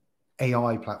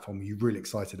AI platform are you really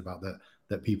excited about that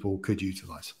that people could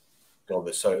utilize? God,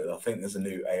 I think there's a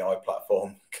new AI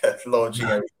platform launching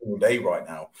every single day right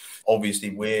now. Obviously,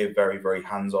 we're very, very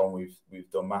hands-on.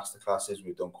 We've done masterclasses,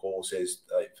 we've done courses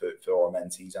for our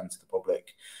mentees and to the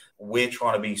public. We're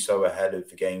trying to be so ahead of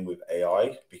the game with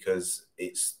AI because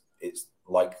it's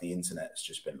like the internet's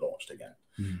just been launched again.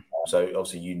 So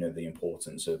obviously, the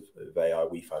importance of AI.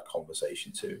 We've had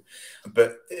conversation too,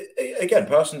 but again,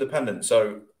 person dependent.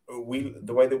 So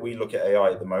the way that we look at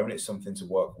AI at the moment is something to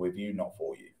work with you, not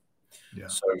for you. Yeah.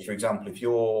 So, for example, if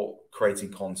you're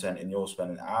creating content and you're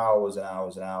spending hours and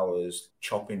hours and hours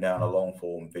chopping down a long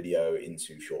form video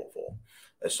into short form,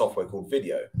 a software called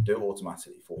Video do it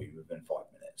automatically for you within 5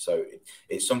 minutes. So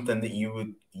it's something that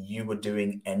you were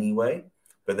doing anyway,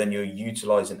 but then you're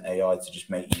utilizing AI to just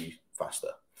make you faster,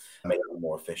 make you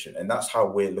more efficient. And that's how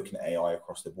we're looking at AI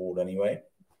across the board anyway.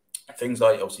 Things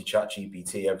like obviously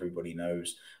ChatGPT, everybody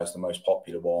knows that's the most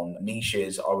popular one.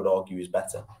 Niches, I would argue, is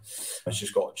better. It's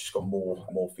just got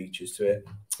more features to it.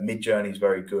 Midjourney is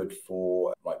very good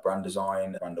for like brand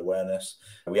design, brand awareness.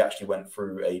 We actually went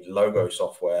through a logo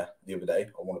software the other day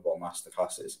on one of our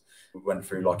masterclasses. We went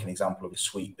through like an example of a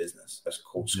sweet business that's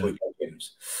called Squeak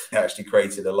Games. It actually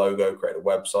created a logo, created a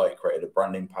website, created a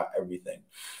branding pack, everything.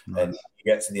 Nice. And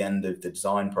you get to the end of the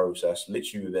design process,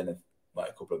 literally within a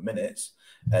couple of minutes,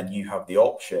 and you have the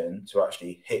option to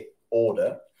actually hit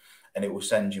order, and it will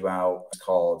send you out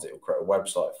cards. It will create a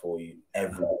website for you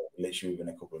literally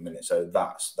within a couple of minutes. So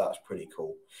that's pretty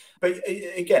cool. But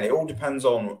again, it all depends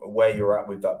on where you're at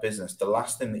with that business. The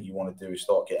last thing that you want to do is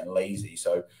start getting lazy.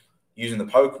 So using the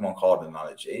Pokemon card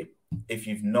analogy, if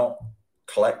you've not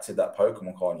collected that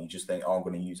Pokemon card and you just think, I'm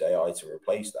going to use AI to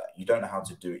replace that, you don't know how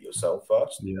to do it yourself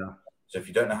first. Yeah. So if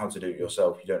you don't know how to do it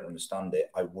yourself, you don't understand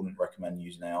it, I wouldn't recommend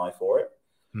using AI for it.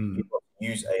 You've got to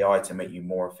use AI to make you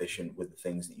more efficient with the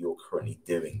things that you're currently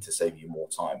doing to save you more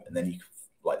time. And then you can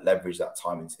like leverage that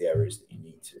time into the areas that you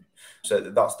need to. So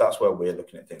that's where we're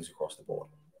looking at things across the board.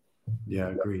 Yeah,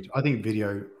 agreed. I think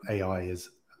video AI is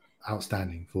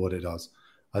outstanding for what it does.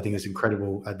 I think it's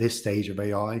incredible at this stage of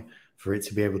AI for it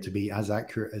to be able to be as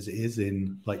accurate as it is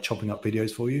in like chopping up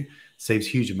videos for you. Saves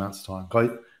huge amounts of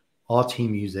time. Our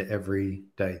team use it every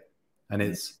day, and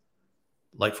it's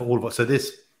like for all of us. So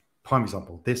this prime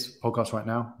example, this podcast right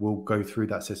now will go through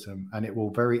that system, and it will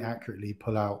very accurately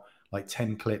pull out like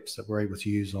 10 clips that we're able to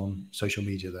use on social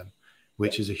media then,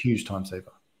 which is a huge time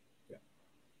saver.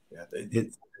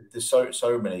 There's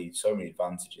so many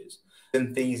advantages.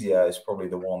 Synthesia is probably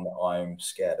the one that I'm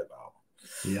scared about.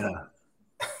 Yeah.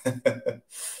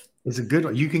 It's a good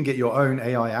one. You can get your own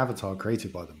AI avatar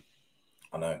created by them.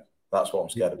 I know. That's what I'm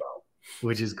scared about.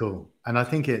 Which is cool. And I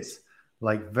think it's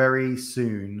like very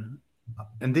soon,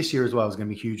 and this year as well is going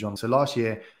to be huge on. So last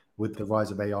year with the rise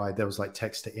of AI, there was like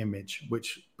text to image,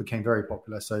 which became very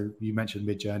popular. So you mentioned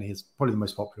Midjourney is probably the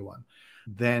most popular one.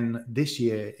 Then this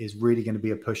year is really going to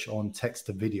be a push on text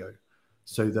to video,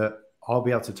 so that I'll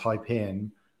be able to type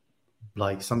in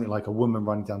like something like a woman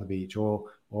running down the beach or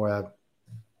a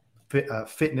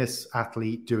fitness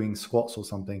athlete doing squats or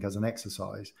something as an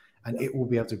exercise, and it will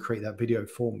be able to create that video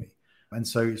for me. And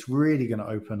so it's really going to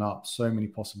open up so many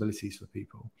possibilities for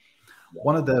people.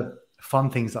 One of the fun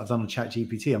things that I've done on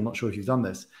ChatGPT, I'm not sure if you've done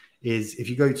this, is if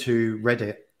you go to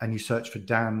Reddit and you search for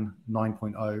Dan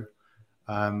 9.0,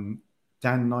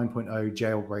 Dan 9.0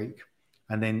 jailbreak,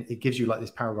 and then it gives you like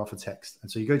this paragraph of text.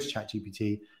 And so you go to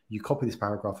ChatGPT, you copy this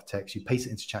paragraph of text, you paste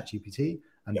it into ChatGPT,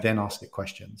 and then ask it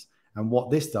questions. And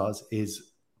what this does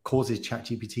is causes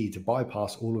ChatGPT to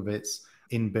bypass all of its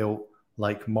inbuilt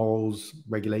like morals,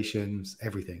 regulations,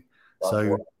 everything.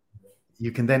 So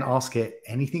you can then ask it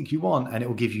anything you want, and it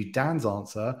will give you Dan's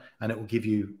answer, and it will give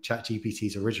you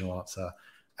ChatGPT's original answer.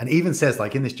 And even says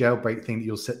like in this jailbreak thing that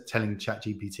you're telling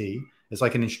ChatGPT, it's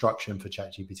like an instruction for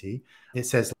ChatGPT. It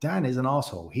says, Dan is an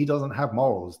asshole. He doesn't have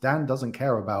morals. Dan doesn't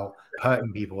care about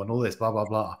hurting people and all this, blah, blah,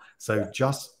 blah. So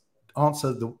just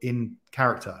answer in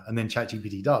character, and then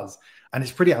ChatGPT does. And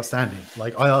it's pretty outstanding.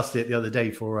 Like I asked it the other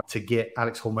day to get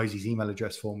Alex Hormozi's email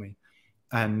address for me.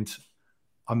 And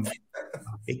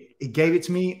it gave it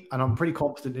to me, and I'm pretty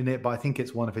confident in it, but I think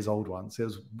it's one of his old ones. It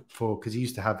was because he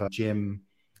used to have a gym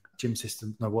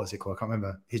system. No, what is it called? I can't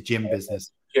remember. His gym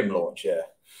business. Gym launch, yeah.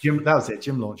 That was it,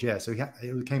 Gym Launch, yeah. So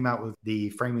it came out with the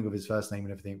framing of his first name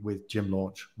and everything with Gym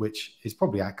Launch, which is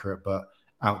probably accurate, but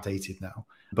outdated now.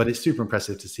 But it's super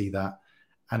impressive to see that.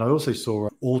 And I also saw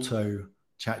Auto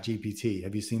ChatGPT.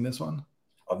 Have you seen this one?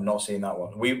 I've not seen that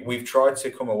one. We've tried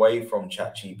to come away from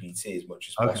ChatGPT as much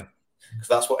as possible, because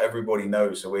that's what everybody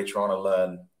knows. So we're trying to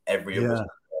learn every other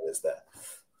that's there.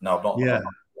 No, I've not. Yeah.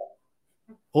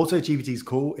 AutoGPT is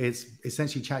cool. It's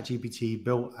essentially ChatGPT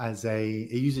built as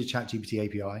it uses ChatGPT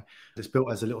API. It's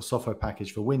built as a little software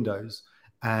package for Windows,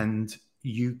 and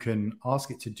you can ask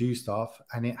it to do stuff,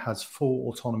 and it has full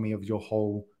autonomy of your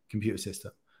whole computer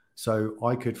system. So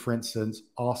I could, for instance,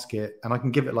 ask it, and I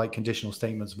can give it like conditional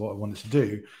statements of what I want it to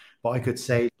do, but I could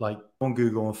say like on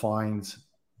Google and find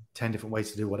 10 different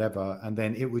ways to do whatever, and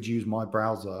then it would use my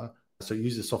browser. So it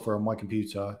uses software on my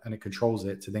computer and it controls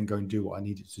it to then go and do what I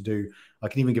need it to do. I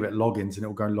can even give it logins and it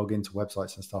will go and log into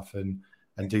websites and stuff and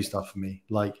do stuff for me.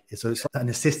 Like, so it's an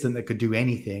assistant that could do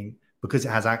anything because it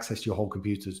has access to your whole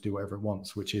computer to do whatever it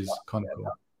wants, which is kind of cool.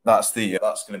 That's going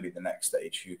to be the next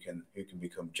stage. Who can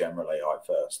become general AI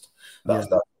first? That's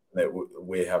that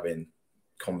we're having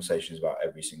conversations about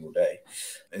every single day.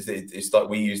 It's like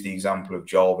we use the example of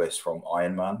Jarvis from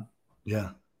Iron Man.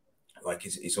 Yeah. Like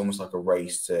it's almost like a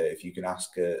race to, if you can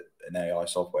ask an AI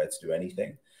software to do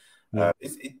anything. Yeah.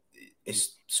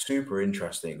 It's super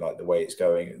interesting, like the way it's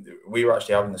going. We were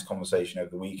actually having this conversation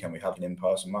over the weekend. We had an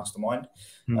in-person mastermind.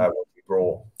 We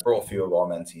brought a few of our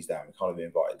mentees down. We kind of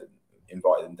invited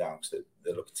them down because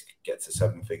they're looking to get to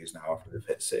 7 figures now after they've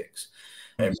hit 6.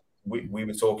 And we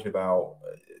were talking about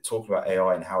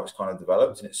AI and how it's kind of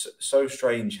developed, and it's so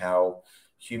strange how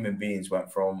human beings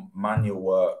went from manual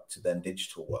work to then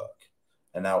digital work.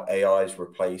 And now AI is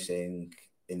replacing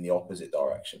in the opposite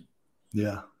direction.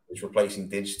 Yeah. It's replacing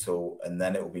digital and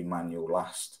then it will be manual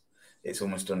last. It's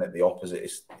almost done it the opposite.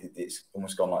 It's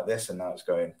almost gone like this and now it's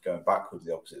going backwards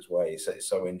the opposite way. It's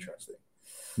so interesting.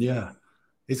 Yeah.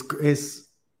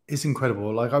 It's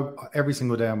incredible. Like every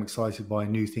single day I'm excited by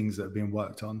new things that are being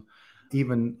worked on.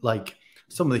 Even like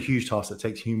some of the huge tasks that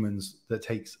takes humans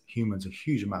a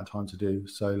huge amount of time to do.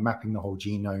 So mapping the whole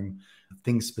genome,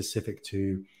 things specific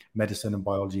to medicine and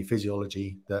biology,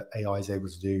 physiology that AI is able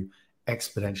to do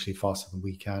exponentially faster than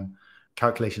we can.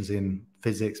 Calculations in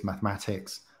physics,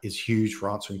 mathematics is huge for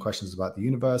answering questions about the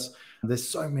universe. There's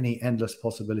so many endless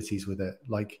possibilities with it.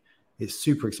 Like it's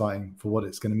super exciting for what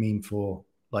it's going to mean for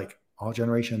like our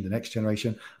generation, the next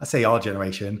generation. I say our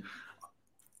generation,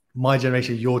 my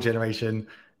generation, your generation.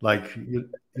 Like you're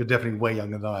definitely way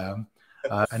younger than I am,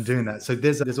 and doing that. So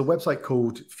there's a website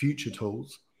called Future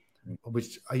Tools.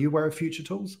 Which, are you aware of Future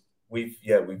Tools? We've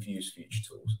used Future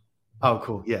Tools. Oh,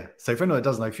 cool. Yeah. So for anyone that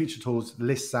doesn't know, Future Tools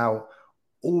lists out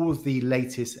all of the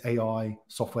latest AI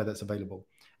software that's available,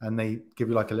 and they give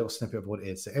you like a little snippet of what it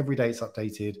is. So every day it's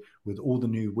updated with all the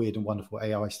new weird and wonderful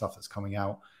AI stuff that's coming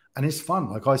out. And it's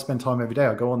fun. Like I spend time every day.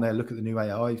 I go on there, look at the new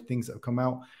AI things that have come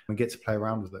out and get to play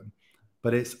around with them.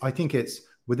 But I think it's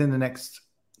within the next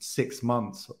 6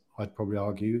 months, I'd probably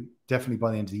argue, definitely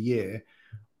by the end of the year,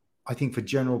 I think for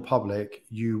general public,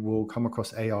 you will come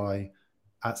across AI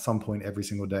at some point every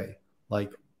single day.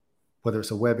 Like whether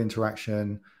it's a web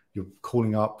interaction, you're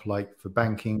calling up like for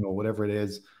banking or whatever it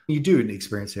is, you do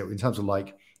experience it in terms of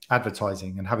like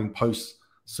advertising and having posts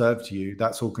served to you.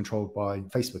 That's all controlled by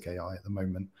Facebook AI at the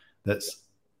moment. That's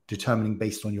determining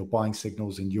based on your buying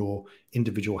signals and your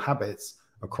individual habits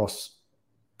across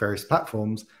various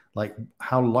platforms, like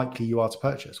how likely you are to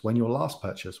purchase, when your last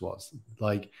purchase was,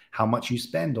 like how much you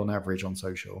spend on average on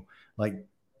social, like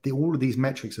all of these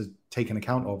metrics are taken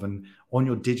account of and on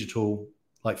your digital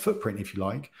like footprint, if you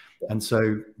like. And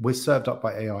so we're served up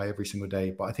by AI every single day,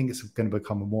 but I think it's going to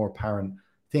become a more apparent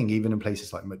thing, even in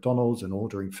places like McDonald's and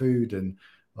ordering food and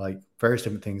like various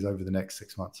different things over the next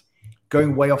 6 months.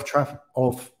 Going way off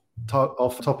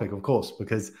topic, of course,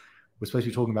 because we're supposed to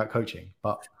be talking about coaching,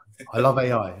 but I love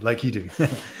AI like you do.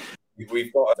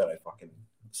 We've got, I don't know if I can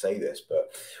say this,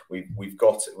 but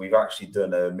we've actually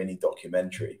done a mini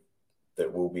documentary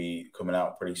that will be coming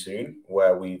out pretty soon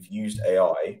where we've used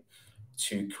AI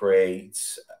to create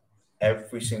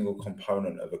every single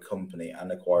component of a company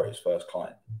and acquire its first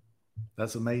client.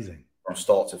 That's amazing. From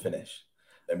start to finish.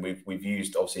 And we've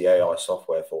used obviously AI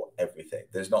software for everything.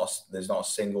 There's not a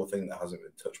single thing that hasn't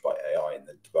been touched by AI in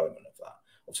the development of that.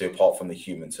 Obviously, apart from the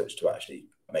human touch to actually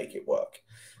make it work,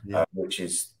 which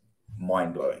is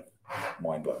mind-blowing.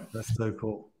 That's so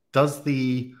cool. Does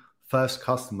the first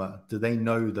customer, do they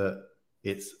know that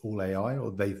it's all AI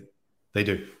or they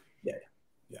do? Yeah.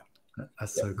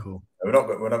 That's so cool. We're not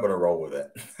going to roll with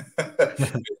it.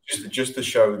 just to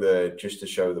show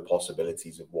the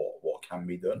possibilities of what can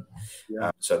be done.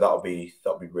 So that'll be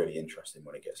really interesting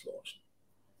when it gets launched.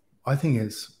 I think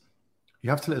you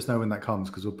have to let us know when that comes,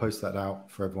 because we'll post that out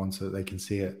for everyone so that they can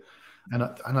see it. And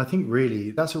I think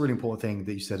really that's a really important thing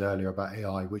that you said earlier about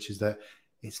AI, which is that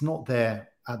it's not there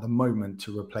at the moment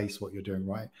to replace what you're doing,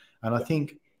 right? And I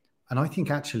think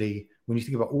actually, when you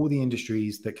think about all the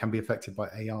industries that can be affected by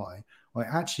AI, I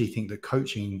actually think that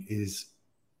coaching is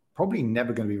probably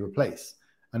never going to be replaced.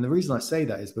 And the reason I say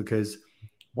that is because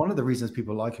one of the reasons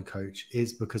people like a coach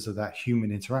is because of that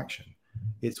human interaction.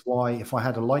 It's why if I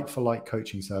had a like for like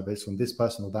coaching service from this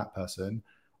person or that person,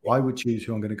 I would choose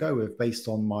who I'm going to go with based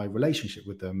on my relationship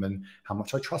with them and how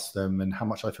much I trust them and how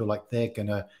much I feel like they're going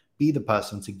to be the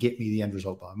person to get me the end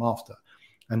result that I'm after.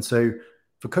 And so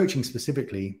for coaching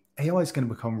specifically, AI is going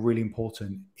to become really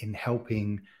important in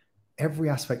helping every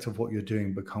aspect of what you're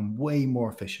doing become way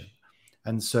more efficient.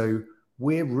 And so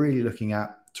we're really looking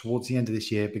at towards the end of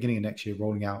this year, beginning of next year,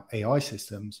 rolling out AI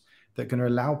systems that are going to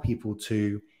allow people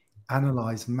to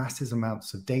analyze massive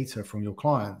amounts of data from your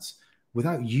clients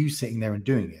without you sitting there and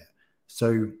doing it.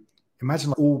 So imagine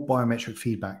like all biometric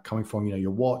feedback coming from,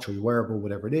 your watch or your wearable,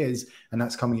 whatever it is, and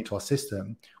that's coming into our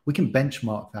system. We can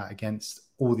benchmark that against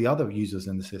all the other users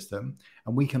in the system,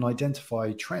 and we can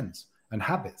identify trends and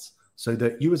habits so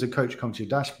that you as a coach come to your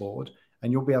dashboard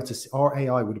and you'll be able to see, our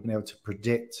AI would have been able to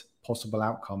predict possible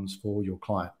outcomes for your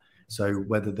client. So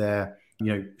whether they're,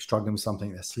 struggling with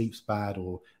something, their sleep's bad,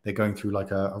 or they're going through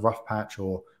like a rough patch,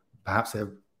 or perhaps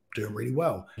they're doing really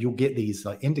well, you'll get these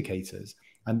like indicators,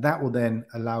 and that will then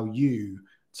allow you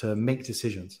to make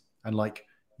decisions. And like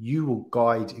you will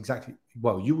guide exactly,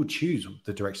 well, you will choose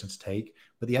the direction to take,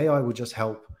 but the AI will just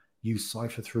help you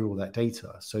cipher through all that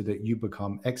data so that you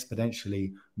become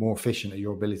exponentially more efficient at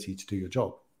your ability to do your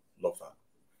job. Love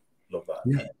that.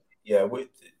 Yeah.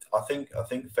 I think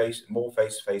more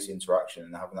face-to-face interaction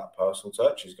and having that personal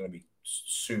touch is going to be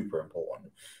super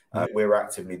important. We're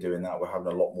actively doing that. We're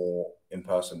having a lot more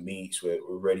in-person meets. We're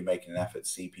really making an effort to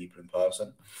see people in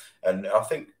person. And I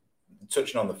think,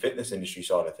 touching on the fitness industry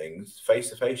side of things,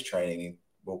 face-to-face training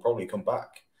will probably come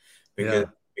back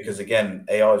because again,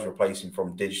 AI is replacing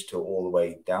from digital all the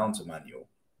way down to manual.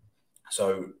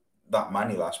 So that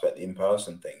manual aspect, the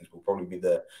in-person things, will probably be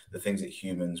the things that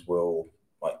humans will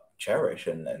like cherish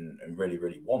and really,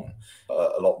 really want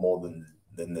a lot more than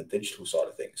the digital side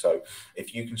of things. So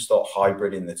if you can start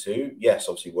hybriding the two, yes,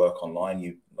 obviously work online.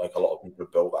 You like a lot of people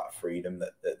have built that freedom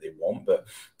that they want, but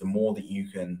the more that you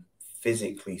can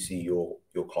physically see your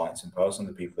clients in person,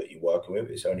 the people that you're working with,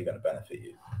 it's only going to benefit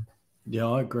you. Yeah,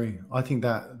 I agree. I think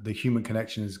that the human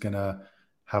connection is going to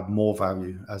have more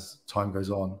value as time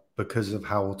goes on because of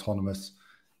how autonomous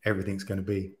everything's going to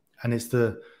be. And it's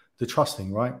the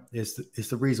trusting, right? It's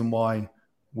the reason why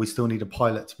we still need a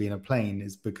pilot to be in a plane,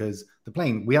 is because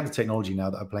we have the technology now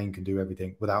that a plane can do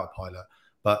everything without a pilot,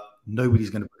 but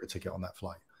nobody's going to book a ticket on that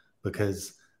flight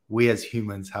because we as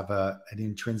humans have an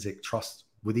intrinsic trust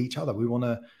with each other. We want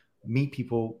to meet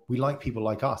people. We like people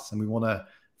like us, and we want to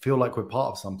feel like we're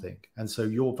part of something. And so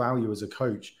your value as a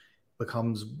coach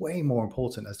becomes way more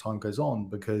important as time goes on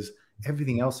because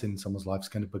everything else in someone's life is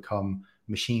going to become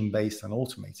machine-based and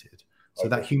automated. So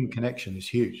that human connection is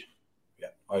huge. Yeah,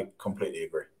 I completely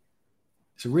agree.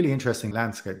 It's a really interesting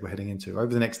landscape we're heading into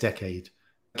over the next decade.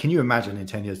 Can you imagine in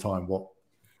 10 years' time what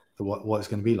it's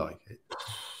going to be like?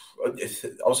 I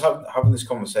was having this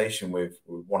conversation with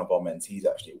one of our mentees,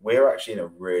 actually. We're actually in a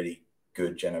really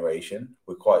good generation.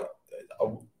 We're quite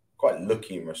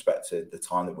lucky in respect to the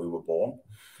time that we were born.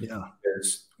 Yeah.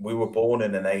 Because we were born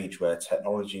in an age where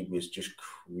technology was just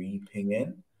creeping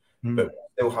in, but we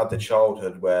still had the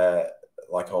childhood where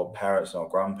like our parents and our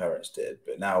grandparents did.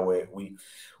 But now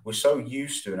we're so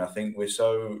used to, and I think we're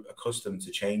so accustomed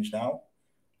to change now.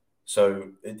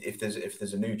 So if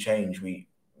there's a new change, we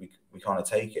kind of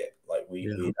take it, like we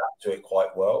adapt to it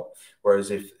quite well.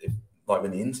 Whereas if like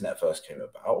when the internet first came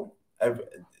about,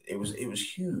 it was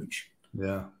huge.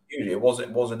 Yeah, huge. It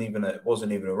wasn't even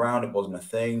around. It wasn't a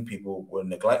thing. People were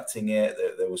neglecting it.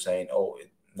 They were saying, "Oh,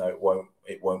 no,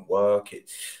 it won't work."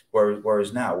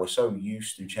 Whereas now we're so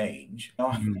used to change.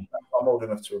 I'm old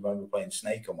enough to remember playing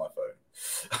Snake on my phone.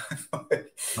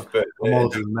 But I'm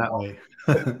older than that way.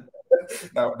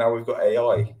 Now we've got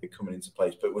AI coming into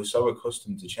place, but we're so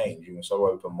accustomed to change and we're so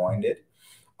open-minded.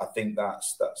 I think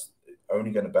that's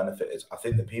only going to benefit us. I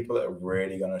think the people that are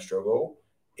really going to struggle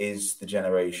is the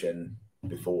generation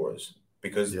before us,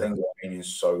 because things are changing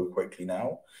so quickly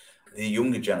now. The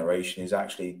younger generation is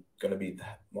actually going to be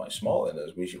like smarter than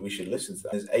us. We should listen to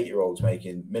that. There's 8-year-olds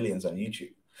making millions on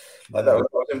YouTube. Like that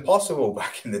was impossible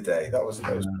back in the day. That was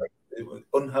it was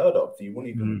unheard of. You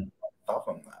wouldn't even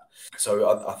fathom that.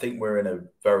 So I think we're in a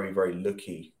very, very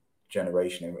lucky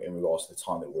generation in regards to the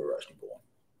time that we were actually born.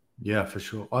 Yeah, for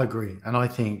sure. I agree. And I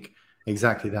think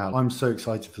exactly that. I'm so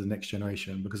excited for the next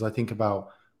generation because I think about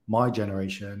my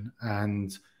generation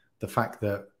and the fact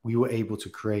that we were able to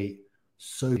create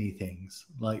so many things,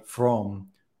 like from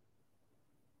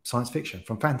science fiction,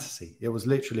 from fantasy. It was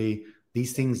literally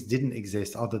these things didn't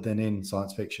exist other than in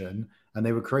science fiction, and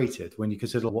they were created when you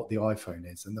consider what the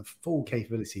iPhone is and the full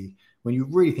capability. When you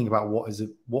really think about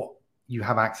what you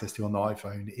have access to on the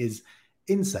iPhone is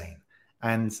insane,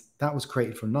 and that was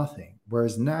created from nothing.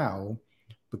 Whereas now,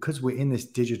 because we're in this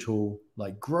digital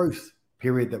like growth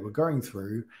period that we're going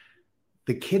through,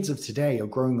 the kids of today are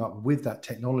growing up with that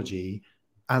technology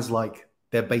as like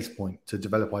their base point to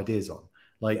develop ideas on.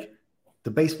 Like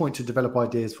the base point to develop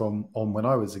ideas from on when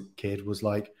I was a kid was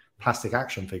like plastic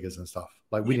action figures and stuff.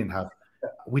 Like we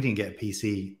didn't get a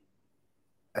PC,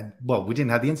 and well, we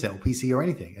didn't have the internet or PC or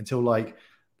anything until like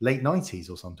late 90s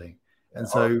or something. And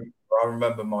so I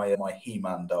remember my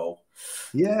He-Man doll.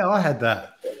 Yeah, I had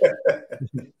that.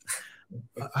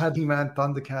 I had He-Man,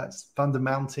 Thundercats, Thunder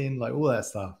Mountain, like all that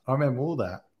stuff. I remember all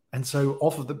that. And so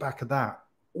off of the back of that,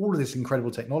 all of this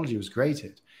incredible technology was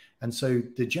created. And so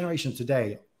the generation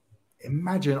today,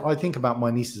 imagine, I think about my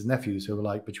nieces and nephews who are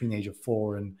like between the age of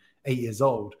 4 and 8 years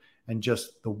old, and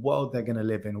just the world they're going to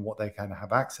live in and what they can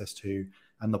have access to,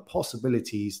 and the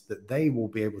possibilities that they will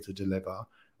be able to deliver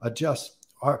are just,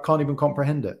 I can't even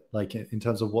comprehend it, like in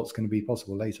terms of what's going to be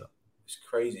possible later. It's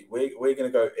crazy. We're going to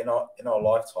go in our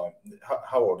lifetime.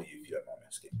 How old are you, if you don't mind me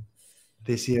asking?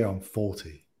 This year I'm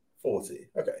 40. 40.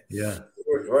 Okay. Yeah.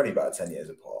 We're only about 10 years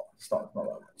apart. It's not that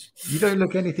much. You don't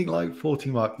look anything like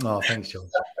 40, Mark. No, thanks, John.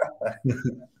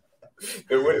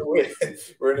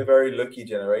 we're in a very lucky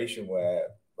generation where,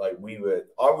 like,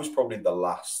 I was probably the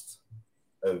last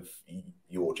of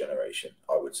your generation,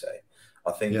 I would say.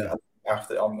 I think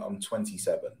after I'm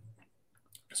 27.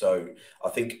 So I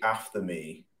think after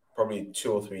me, probably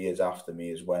 2 or 3 years after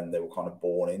me, is when they were kind of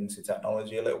born into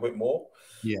technology a little bit more.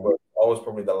 Yeah. Where I was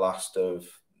probably the last of,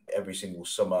 every single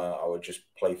summer I would just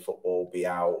play football, be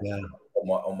out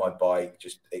on my bike,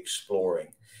 just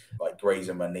exploring, like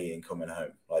grazing my knee and coming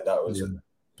home. Like that was,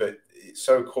 but it's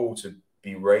so cool to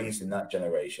be raised in that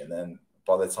generation. And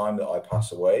by the time that I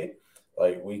pass away,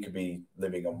 like we could be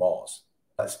living on Mars.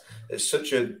 It's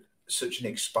such an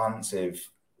expansive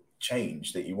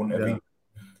change that you wouldn't have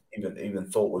even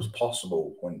thought was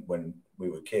possible when we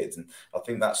were kids. And I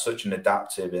think that's such an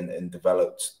adaptive and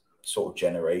developed sort of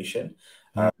generation,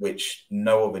 which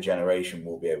no other generation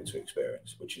will be able to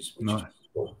experience, which is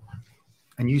cool.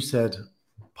 And you said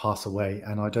pass away,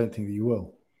 and I don't think that you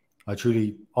will. I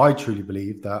truly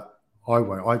believe that I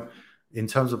won't. In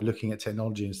terms of looking at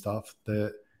technology and stuff,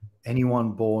 that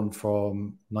anyone born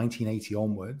from 1980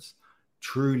 onwards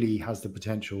truly has the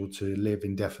potential to live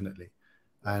indefinitely,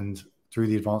 and through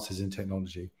the advances in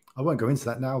technology. I won't go into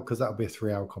that now because that would be a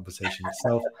 3-hour conversation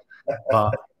itself.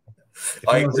 But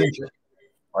I agree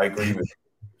with you.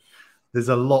 There's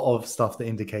a lot of stuff that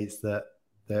indicates that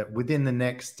within the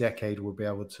next decade we'll be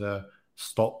able to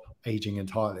stop aging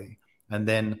entirely. And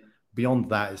then beyond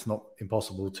that, it's not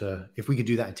impossible to, if we could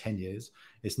do that in 10 years,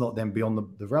 it's not then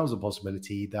beyond the realms of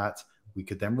possibility that we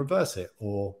could then reverse it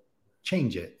or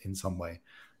change it in some way.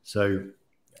 So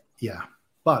yeah,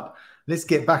 but let's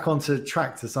get back onto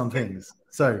track to some things.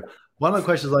 So one of the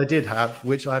questions I did have,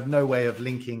 which I have no way of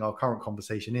linking our current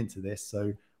conversation into this,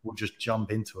 so we'll just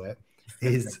jump into it,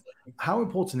 is how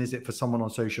important is it for someone on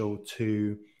social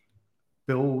to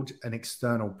build an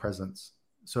external presence?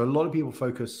 So a lot of people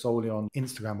focus solely on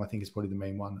Instagram, I think is probably the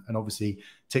main one. And obviously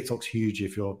TikTok's huge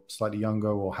if you're slightly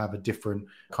younger or have a different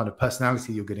kind of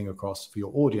personality you're getting across for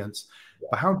your audience.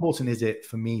 But how important is it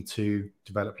for me to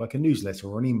develop like a newsletter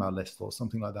or an email list or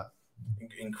something like that?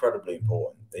 Incredibly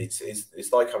important.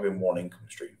 It's like having one income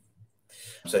stream.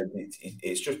 So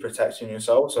it's just protecting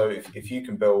yourself. So if you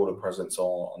can build a presence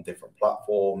on different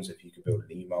platforms, if you can build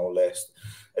an email list,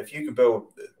 if you can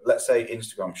build, let's say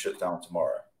Instagram shuts down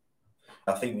tomorrow.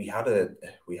 I think we had a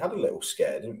little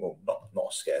scare, didn't we? Well,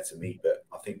 not a scare to me, but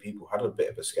I think people had a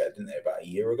bit of a scare, didn't they, about a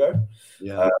year ago?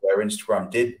 Yeah. Where Instagram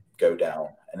did go down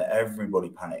and everybody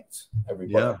panicked.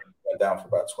 Everybody went down for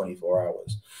about 24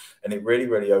 hours. And it really,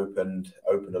 really opened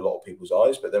a lot of people's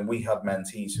eyes. But then we had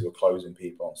mentees who were closing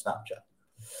people on Snapchat.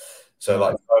 So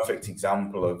like perfect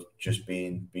example of just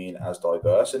being as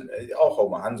diverse. And I'll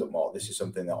hold my hands up, Mark. This is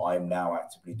something that I'm now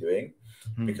actively doing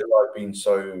because I've been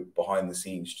so behind the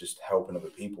scenes just helping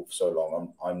other people for so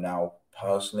long. I'm now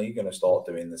personally going to start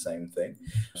doing the same thing.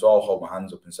 So I'll hold my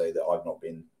hands up and say that I've not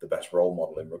been the best role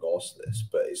model in regards to this,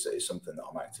 but it's something that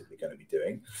I'm actively going to be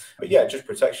doing. But yeah, just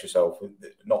protect yourself,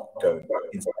 not going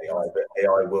back into AI, but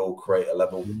AI will create a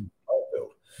level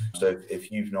build. So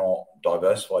if you've not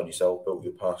diversified yourself, built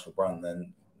your personal brand,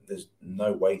 then there's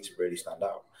no way to really stand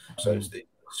out. So it's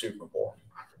super important,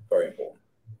 very important.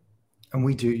 And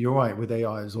we do, you're right, with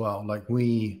AI as well. Like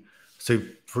so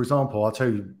for example, I'll tell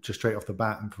you just straight off the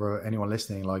bat, and for anyone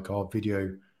listening, like our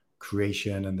video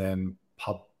creation and then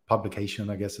publication,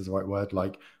 I guess is the right word,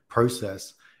 like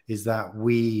process, is that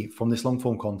we, from this long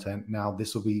form content, now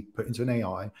this will be put into an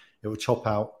AI. It will chop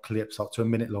out clips up to a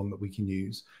minute long that we can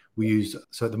use.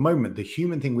 So at the moment, the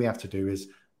human thing we have to do is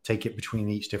take it between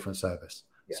each different service.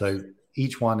 Yes. So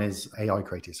each one is AI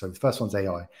created. So the first one's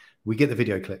AI. We get the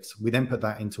video clips. We then put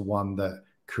that into one that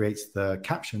creates the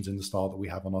captions in the style that we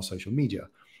have on our social media.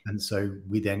 And so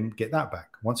we then get that back.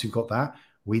 Once we've got that,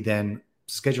 we then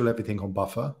schedule everything on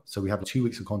Buffer. So we have 2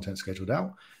 weeks of content scheduled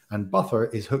out. And Buffer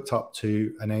is hooked up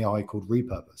to an AI called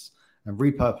Repurpose. And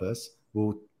Repurpose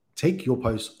will take your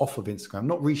posts off of Instagram,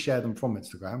 not reshare them from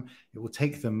Instagram. It will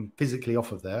take them physically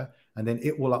off of there, and then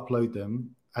it will upload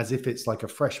them as if it's like a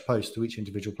fresh post to each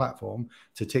individual platform,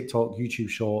 to TikTok, YouTube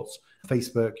Shorts,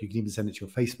 Facebook. You can even send it to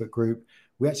your Facebook group.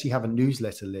 We actually have a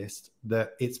newsletter list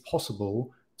that it's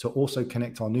possible to also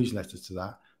connect our newsletters to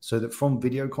that, so that from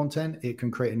video content, it can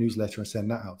create a newsletter and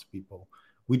send that out to people.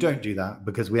 We don't do that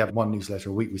because we have one newsletter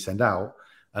a week we send out,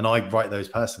 and I write those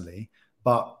personally.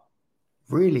 But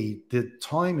really, the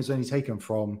time is only taken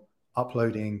from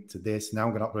uploading to this. Now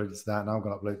I'm going to upload it to that. Now I'm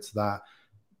going to upload it to that.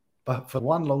 But for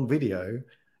one long video,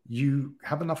 you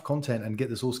have enough content and get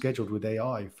this all scheduled with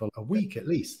AI for a week at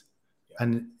least. Yeah.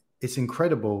 And it's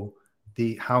incredible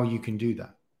how you can do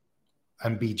that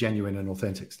and be genuine and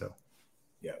authentic still.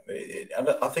 Yeah, and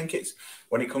I think it's,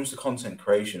 when it comes to content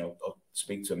creation, I'll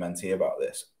speak to a mentee about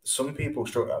this. Some people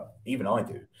struggle, even I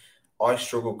do. I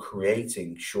struggle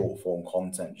creating short form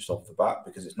content just off the bat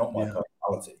because it's not my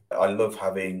personality. I love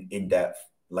having in-depth,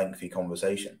 lengthy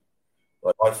conversation.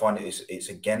 Like, I find it's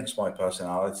against my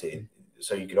personality.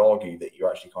 So you could argue that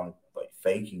you're actually kind of like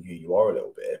faking who you are a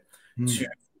little bit to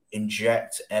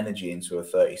inject energy into a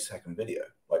 30-second video,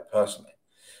 like personally.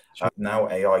 Sure. Now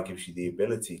AI gives you the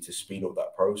ability to speed up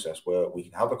that process where we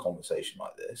can have a conversation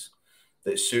like this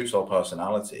that suits our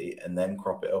personality and then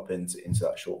crop it up into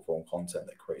that short form content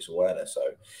that creates awareness. So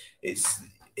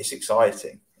it's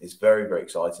exciting. It's very, very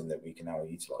exciting that we can now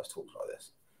utilize tools like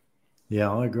this. Yeah,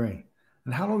 I agree.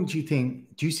 And how long do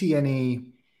you see any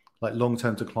like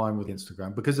long-term decline with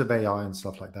Instagram because of AI and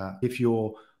stuff like that? If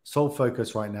your sole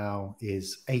focus right now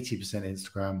is 80%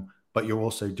 Instagram, but you're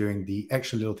also doing the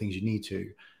extra little things you need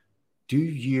to, do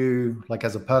you, like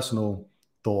as a personal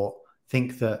thought,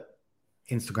 think that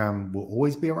Instagram will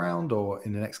always be around, or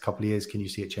in the next couple of years, can you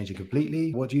see it changing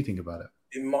completely? What do you think about it?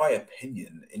 In my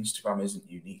opinion, Instagram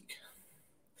isn't unique.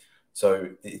 So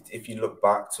if you look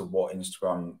back to what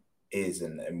Instagram is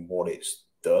and what it's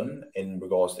done in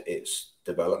regards to its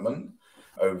development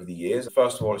over the years,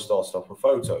 first of all, it started off with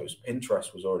photos.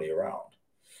 Pinterest was already around.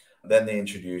 Then they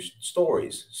introduced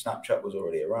stories. Snapchat was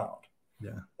already around.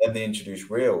 Yeah. Then they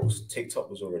introduced Reels. TikTok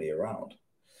was already around.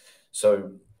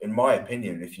 So in my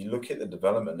opinion, if you look at the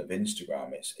development of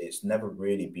Instagram, it's never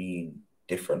really been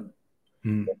different.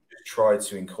 They've tried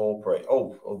to incorporate,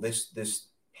 this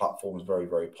platform is very,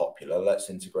 very popular.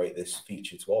 Let's integrate this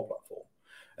feature to our platform.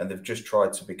 And they've just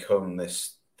tried to become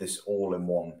this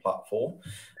all-in-one platform.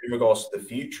 In regards to the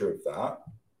future of that,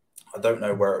 I don't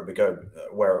know where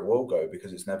it will go,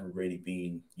 because it's never really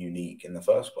been unique in the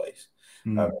first place.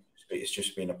 It's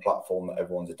just been a platform that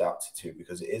everyone's adapted to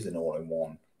because it is an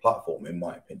all-in-one platform, in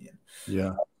my opinion.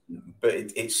 Yeah. But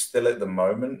it's still, at the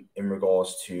moment, in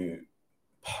regards to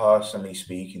personally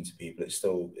speaking to people, it's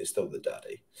still the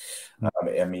daddy.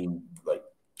 I mean, like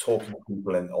talking to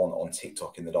people on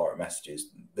TikTok in the direct messages,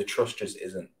 the trust just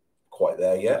isn't quite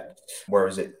there yet.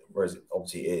 Whereas it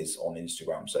obviously is on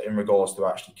Instagram. So in regards to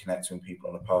actually connecting with people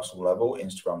on a personal level,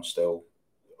 Instagram still,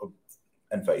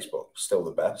 and Facebook still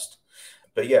the best.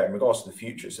 But yeah, in regards to the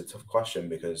future, it's a tough question,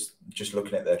 because just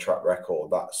looking at their track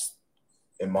record, that's,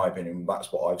 in my opinion,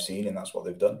 that's what I've seen and that's what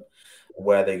they've done.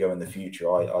 Where they go in the future,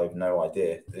 I have no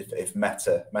idea. If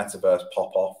metaverse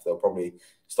pop off, they'll probably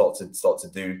start to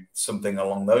do something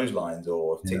along those lines,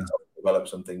 or if TikTok develop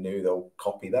something new, they'll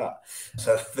copy that.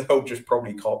 So they'll just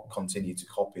probably continue to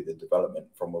copy the development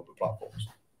from other platforms.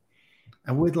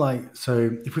 And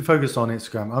so if we focus on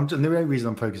Instagram, the only reason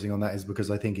I'm focusing on that is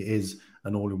because I think it is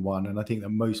an all-in-one, and I think that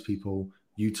most people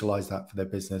utilize that for their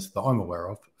business that I'm aware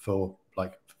of, for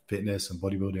like fitness and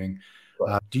bodybuilding.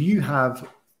 Right. Do you have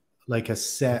like a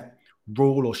set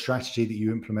rule or strategy that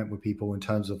you implement with people in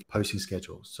terms of posting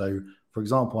schedules? So for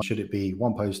example, should it be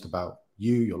one post about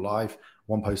you, your life,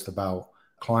 one post about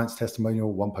client's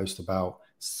testimonial, one post about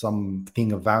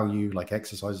something of value like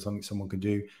exercise or something someone can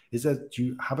do? Do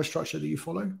you have a structure that you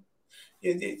follow?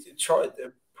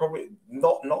 Probably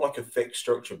not like a fixed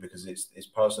structure, because it's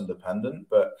person dependent,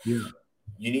 but you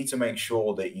need to make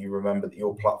sure that you remember that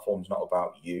your platform's not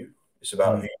about you. It's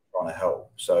about who you're trying to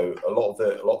help. So a lot of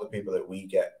the people that we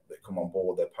get that come on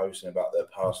board, they're posting about their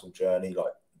personal journey,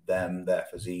 like them, their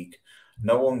physique.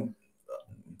 No one,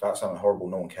 that's something horrible,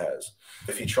 no one cares.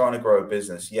 If you're trying to grow a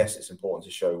business, yes, it's important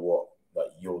to show what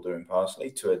you're doing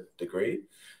personally to a degree,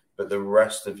 but the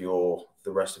rest of your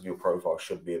profile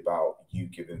should be about you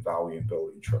giving value and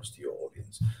building trust to your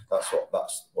audience. That's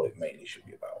what it mainly should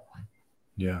be about.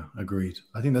 Yeah, agreed.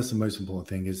 I think that's the most important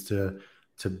thing, is to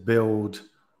build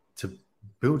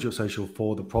your social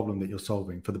for the problem that you're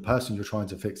solving, for the person you're trying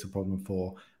to fix the problem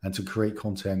for, and to create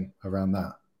content around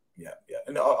that. Yeah.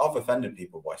 And I've offended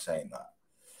people by saying that.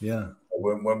 Yeah.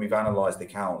 When we've analyzed the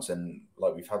accounts, and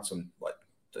like we've had some like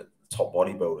the top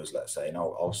bodybuilders, let's say, and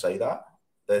I'll say that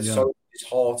they're so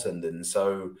disheartened and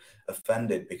so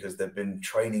offended because they've been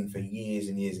training for years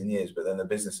and years and years, but then the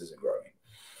business isn't growing.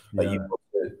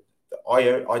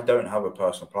 I don't have a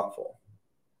personal platform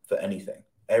for anything.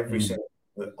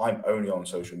 I'm only on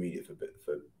social media for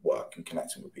work and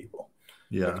connecting with people.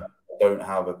 Yeah. Like, I don't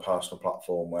have a personal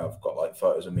platform where I've got like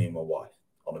photos of me and my wife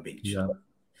on a beach. Yeah.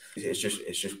 It's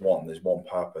just one. There's one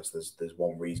purpose. There's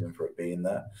one reason for it being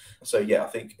there. So yeah, I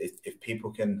think if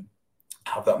people can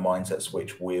have that mindset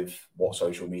switch with what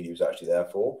social media is actually there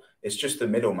for, it's just the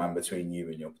middleman between you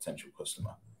and your potential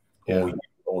customer,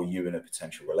 or you in a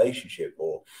potential relationship,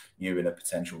 or you in a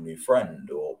potential new friend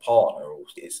or partner. Or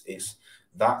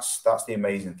that's the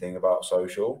amazing thing about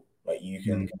social. Like you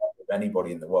can connect with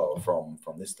anybody in the world from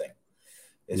this thing.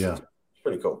 It's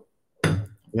pretty cool.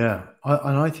 Yeah.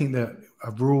 And I think that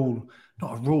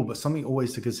not a rule, but something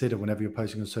always to consider whenever you're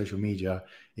posting on social media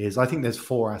is, I think there's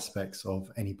 4 aspects of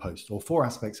any post, or 4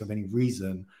 aspects of any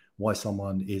reason why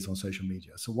someone is on social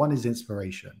media. So one is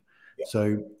inspiration. Yeah.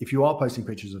 So if you are posting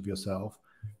pictures of yourself,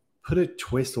 put a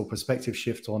twist or perspective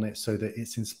shift on it so that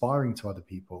it's inspiring to other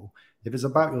people. If it's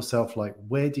about yourself, like,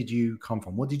 where did you come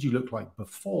from? What did you look like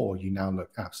before you now look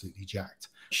absolutely jacked?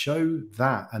 Show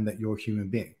that, and that you're a human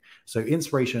being. So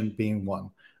inspiration being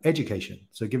one. Education.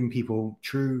 So giving people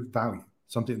true value,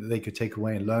 something that they could take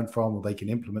away and learn from, or they can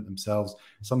implement themselves,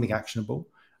 something actionable.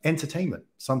 Entertainment,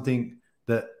 something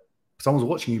that someone's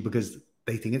watching you because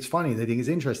they think it's funny, they think it's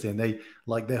interesting, they're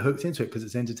hooked into it because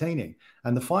it's entertaining.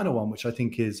 And the final one, which I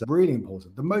think is really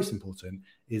important, the most important,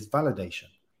 is validation.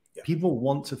 Yeah. People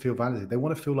want to feel validated. They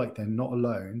want to feel like they're not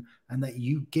alone, and that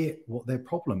you get what their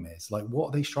problem is, like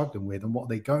what they're struggling with and what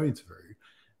they're going through.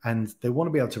 And they want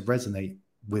to be able to resonate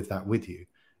with that with you.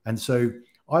 And so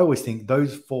I always think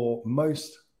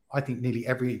I think nearly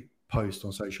every post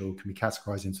on social can be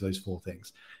categorized into those 4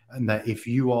 things. And that if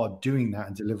you are doing that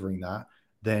and delivering that,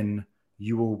 then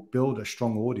you will build a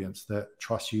strong audience that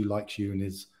trusts you, likes you,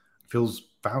 and feels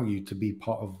valued to be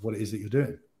part of what it is that you're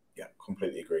doing. Yeah,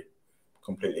 completely agree.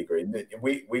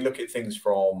 We look at things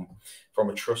from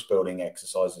a trust building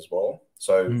exercise as well.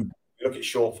 So you look at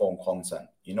short form content,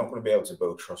 you're not going to be able to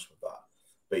build trust with that,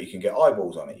 but you can get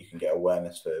eyeballs on it. You can get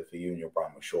awareness for you and your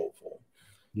brand with short form.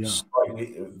 Yeah.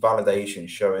 Slightly validation,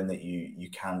 showing that you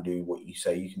can do what you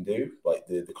say you can do, like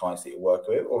the clients that you work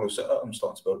with. All of a sudden, I'm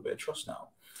starting to build a bit of trust now.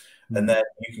 And then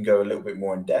you can go a little bit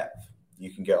more in depth.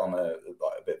 You can get on a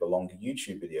bit of a longer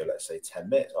YouTube video, let's say 10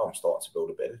 minutes. I'm starting to build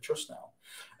a bit of trust now.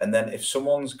 And then if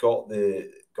someone's got the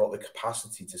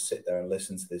capacity to sit there and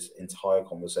listen to this entire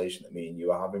conversation that me and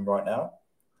you are having right now,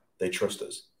 they trust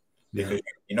us. Yeah. Because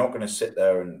you're not going to sit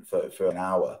there and for an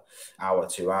hour,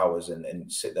 2 hours,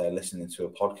 and sit there listening to a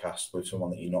podcast with someone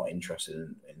that you're not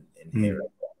interested in hearing.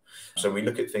 So we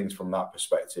look at things from that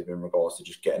perspective in regards to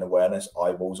just getting awareness,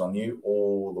 eyeballs on you,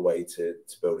 all the way to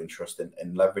building trust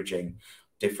and leveraging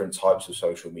different types of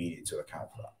social media to account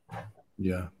for that.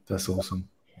 Yeah, that's awesome.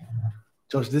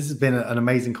 Josh, this has been an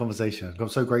amazing conversation. I'm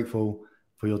so grateful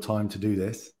for your time to do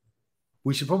this.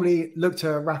 We should probably look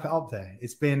to wrap it up there.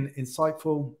 It's been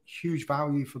insightful, huge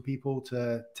value for people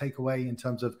to take away in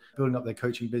terms of building up their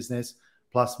coaching business,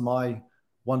 plus my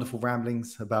wonderful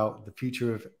ramblings about the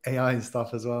future of AI and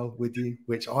stuff as well with you,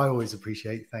 which I always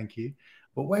appreciate. Thank you.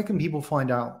 But where can people find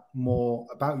out more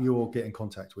about you or get in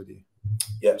contact with you?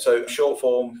 Yeah, so short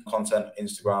form content,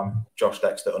 Instagram, Josh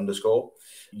Dexter _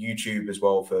 YouTube as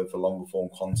well for longer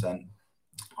form content.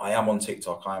 I am on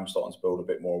TikTok. I am starting to build a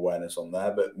bit more awareness on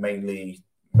there, but mainly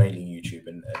YouTube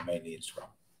and mainly Instagram.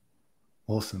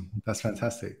 Awesome. That's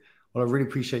fantastic. Well, I really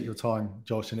appreciate your time,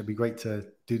 Josh, and it'd be great to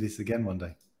do this again one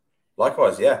day.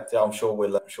 Likewise, yeah. I'm sure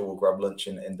we'll grab lunch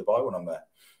in Dubai when I'm there.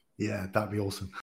 Yeah, that'd be awesome.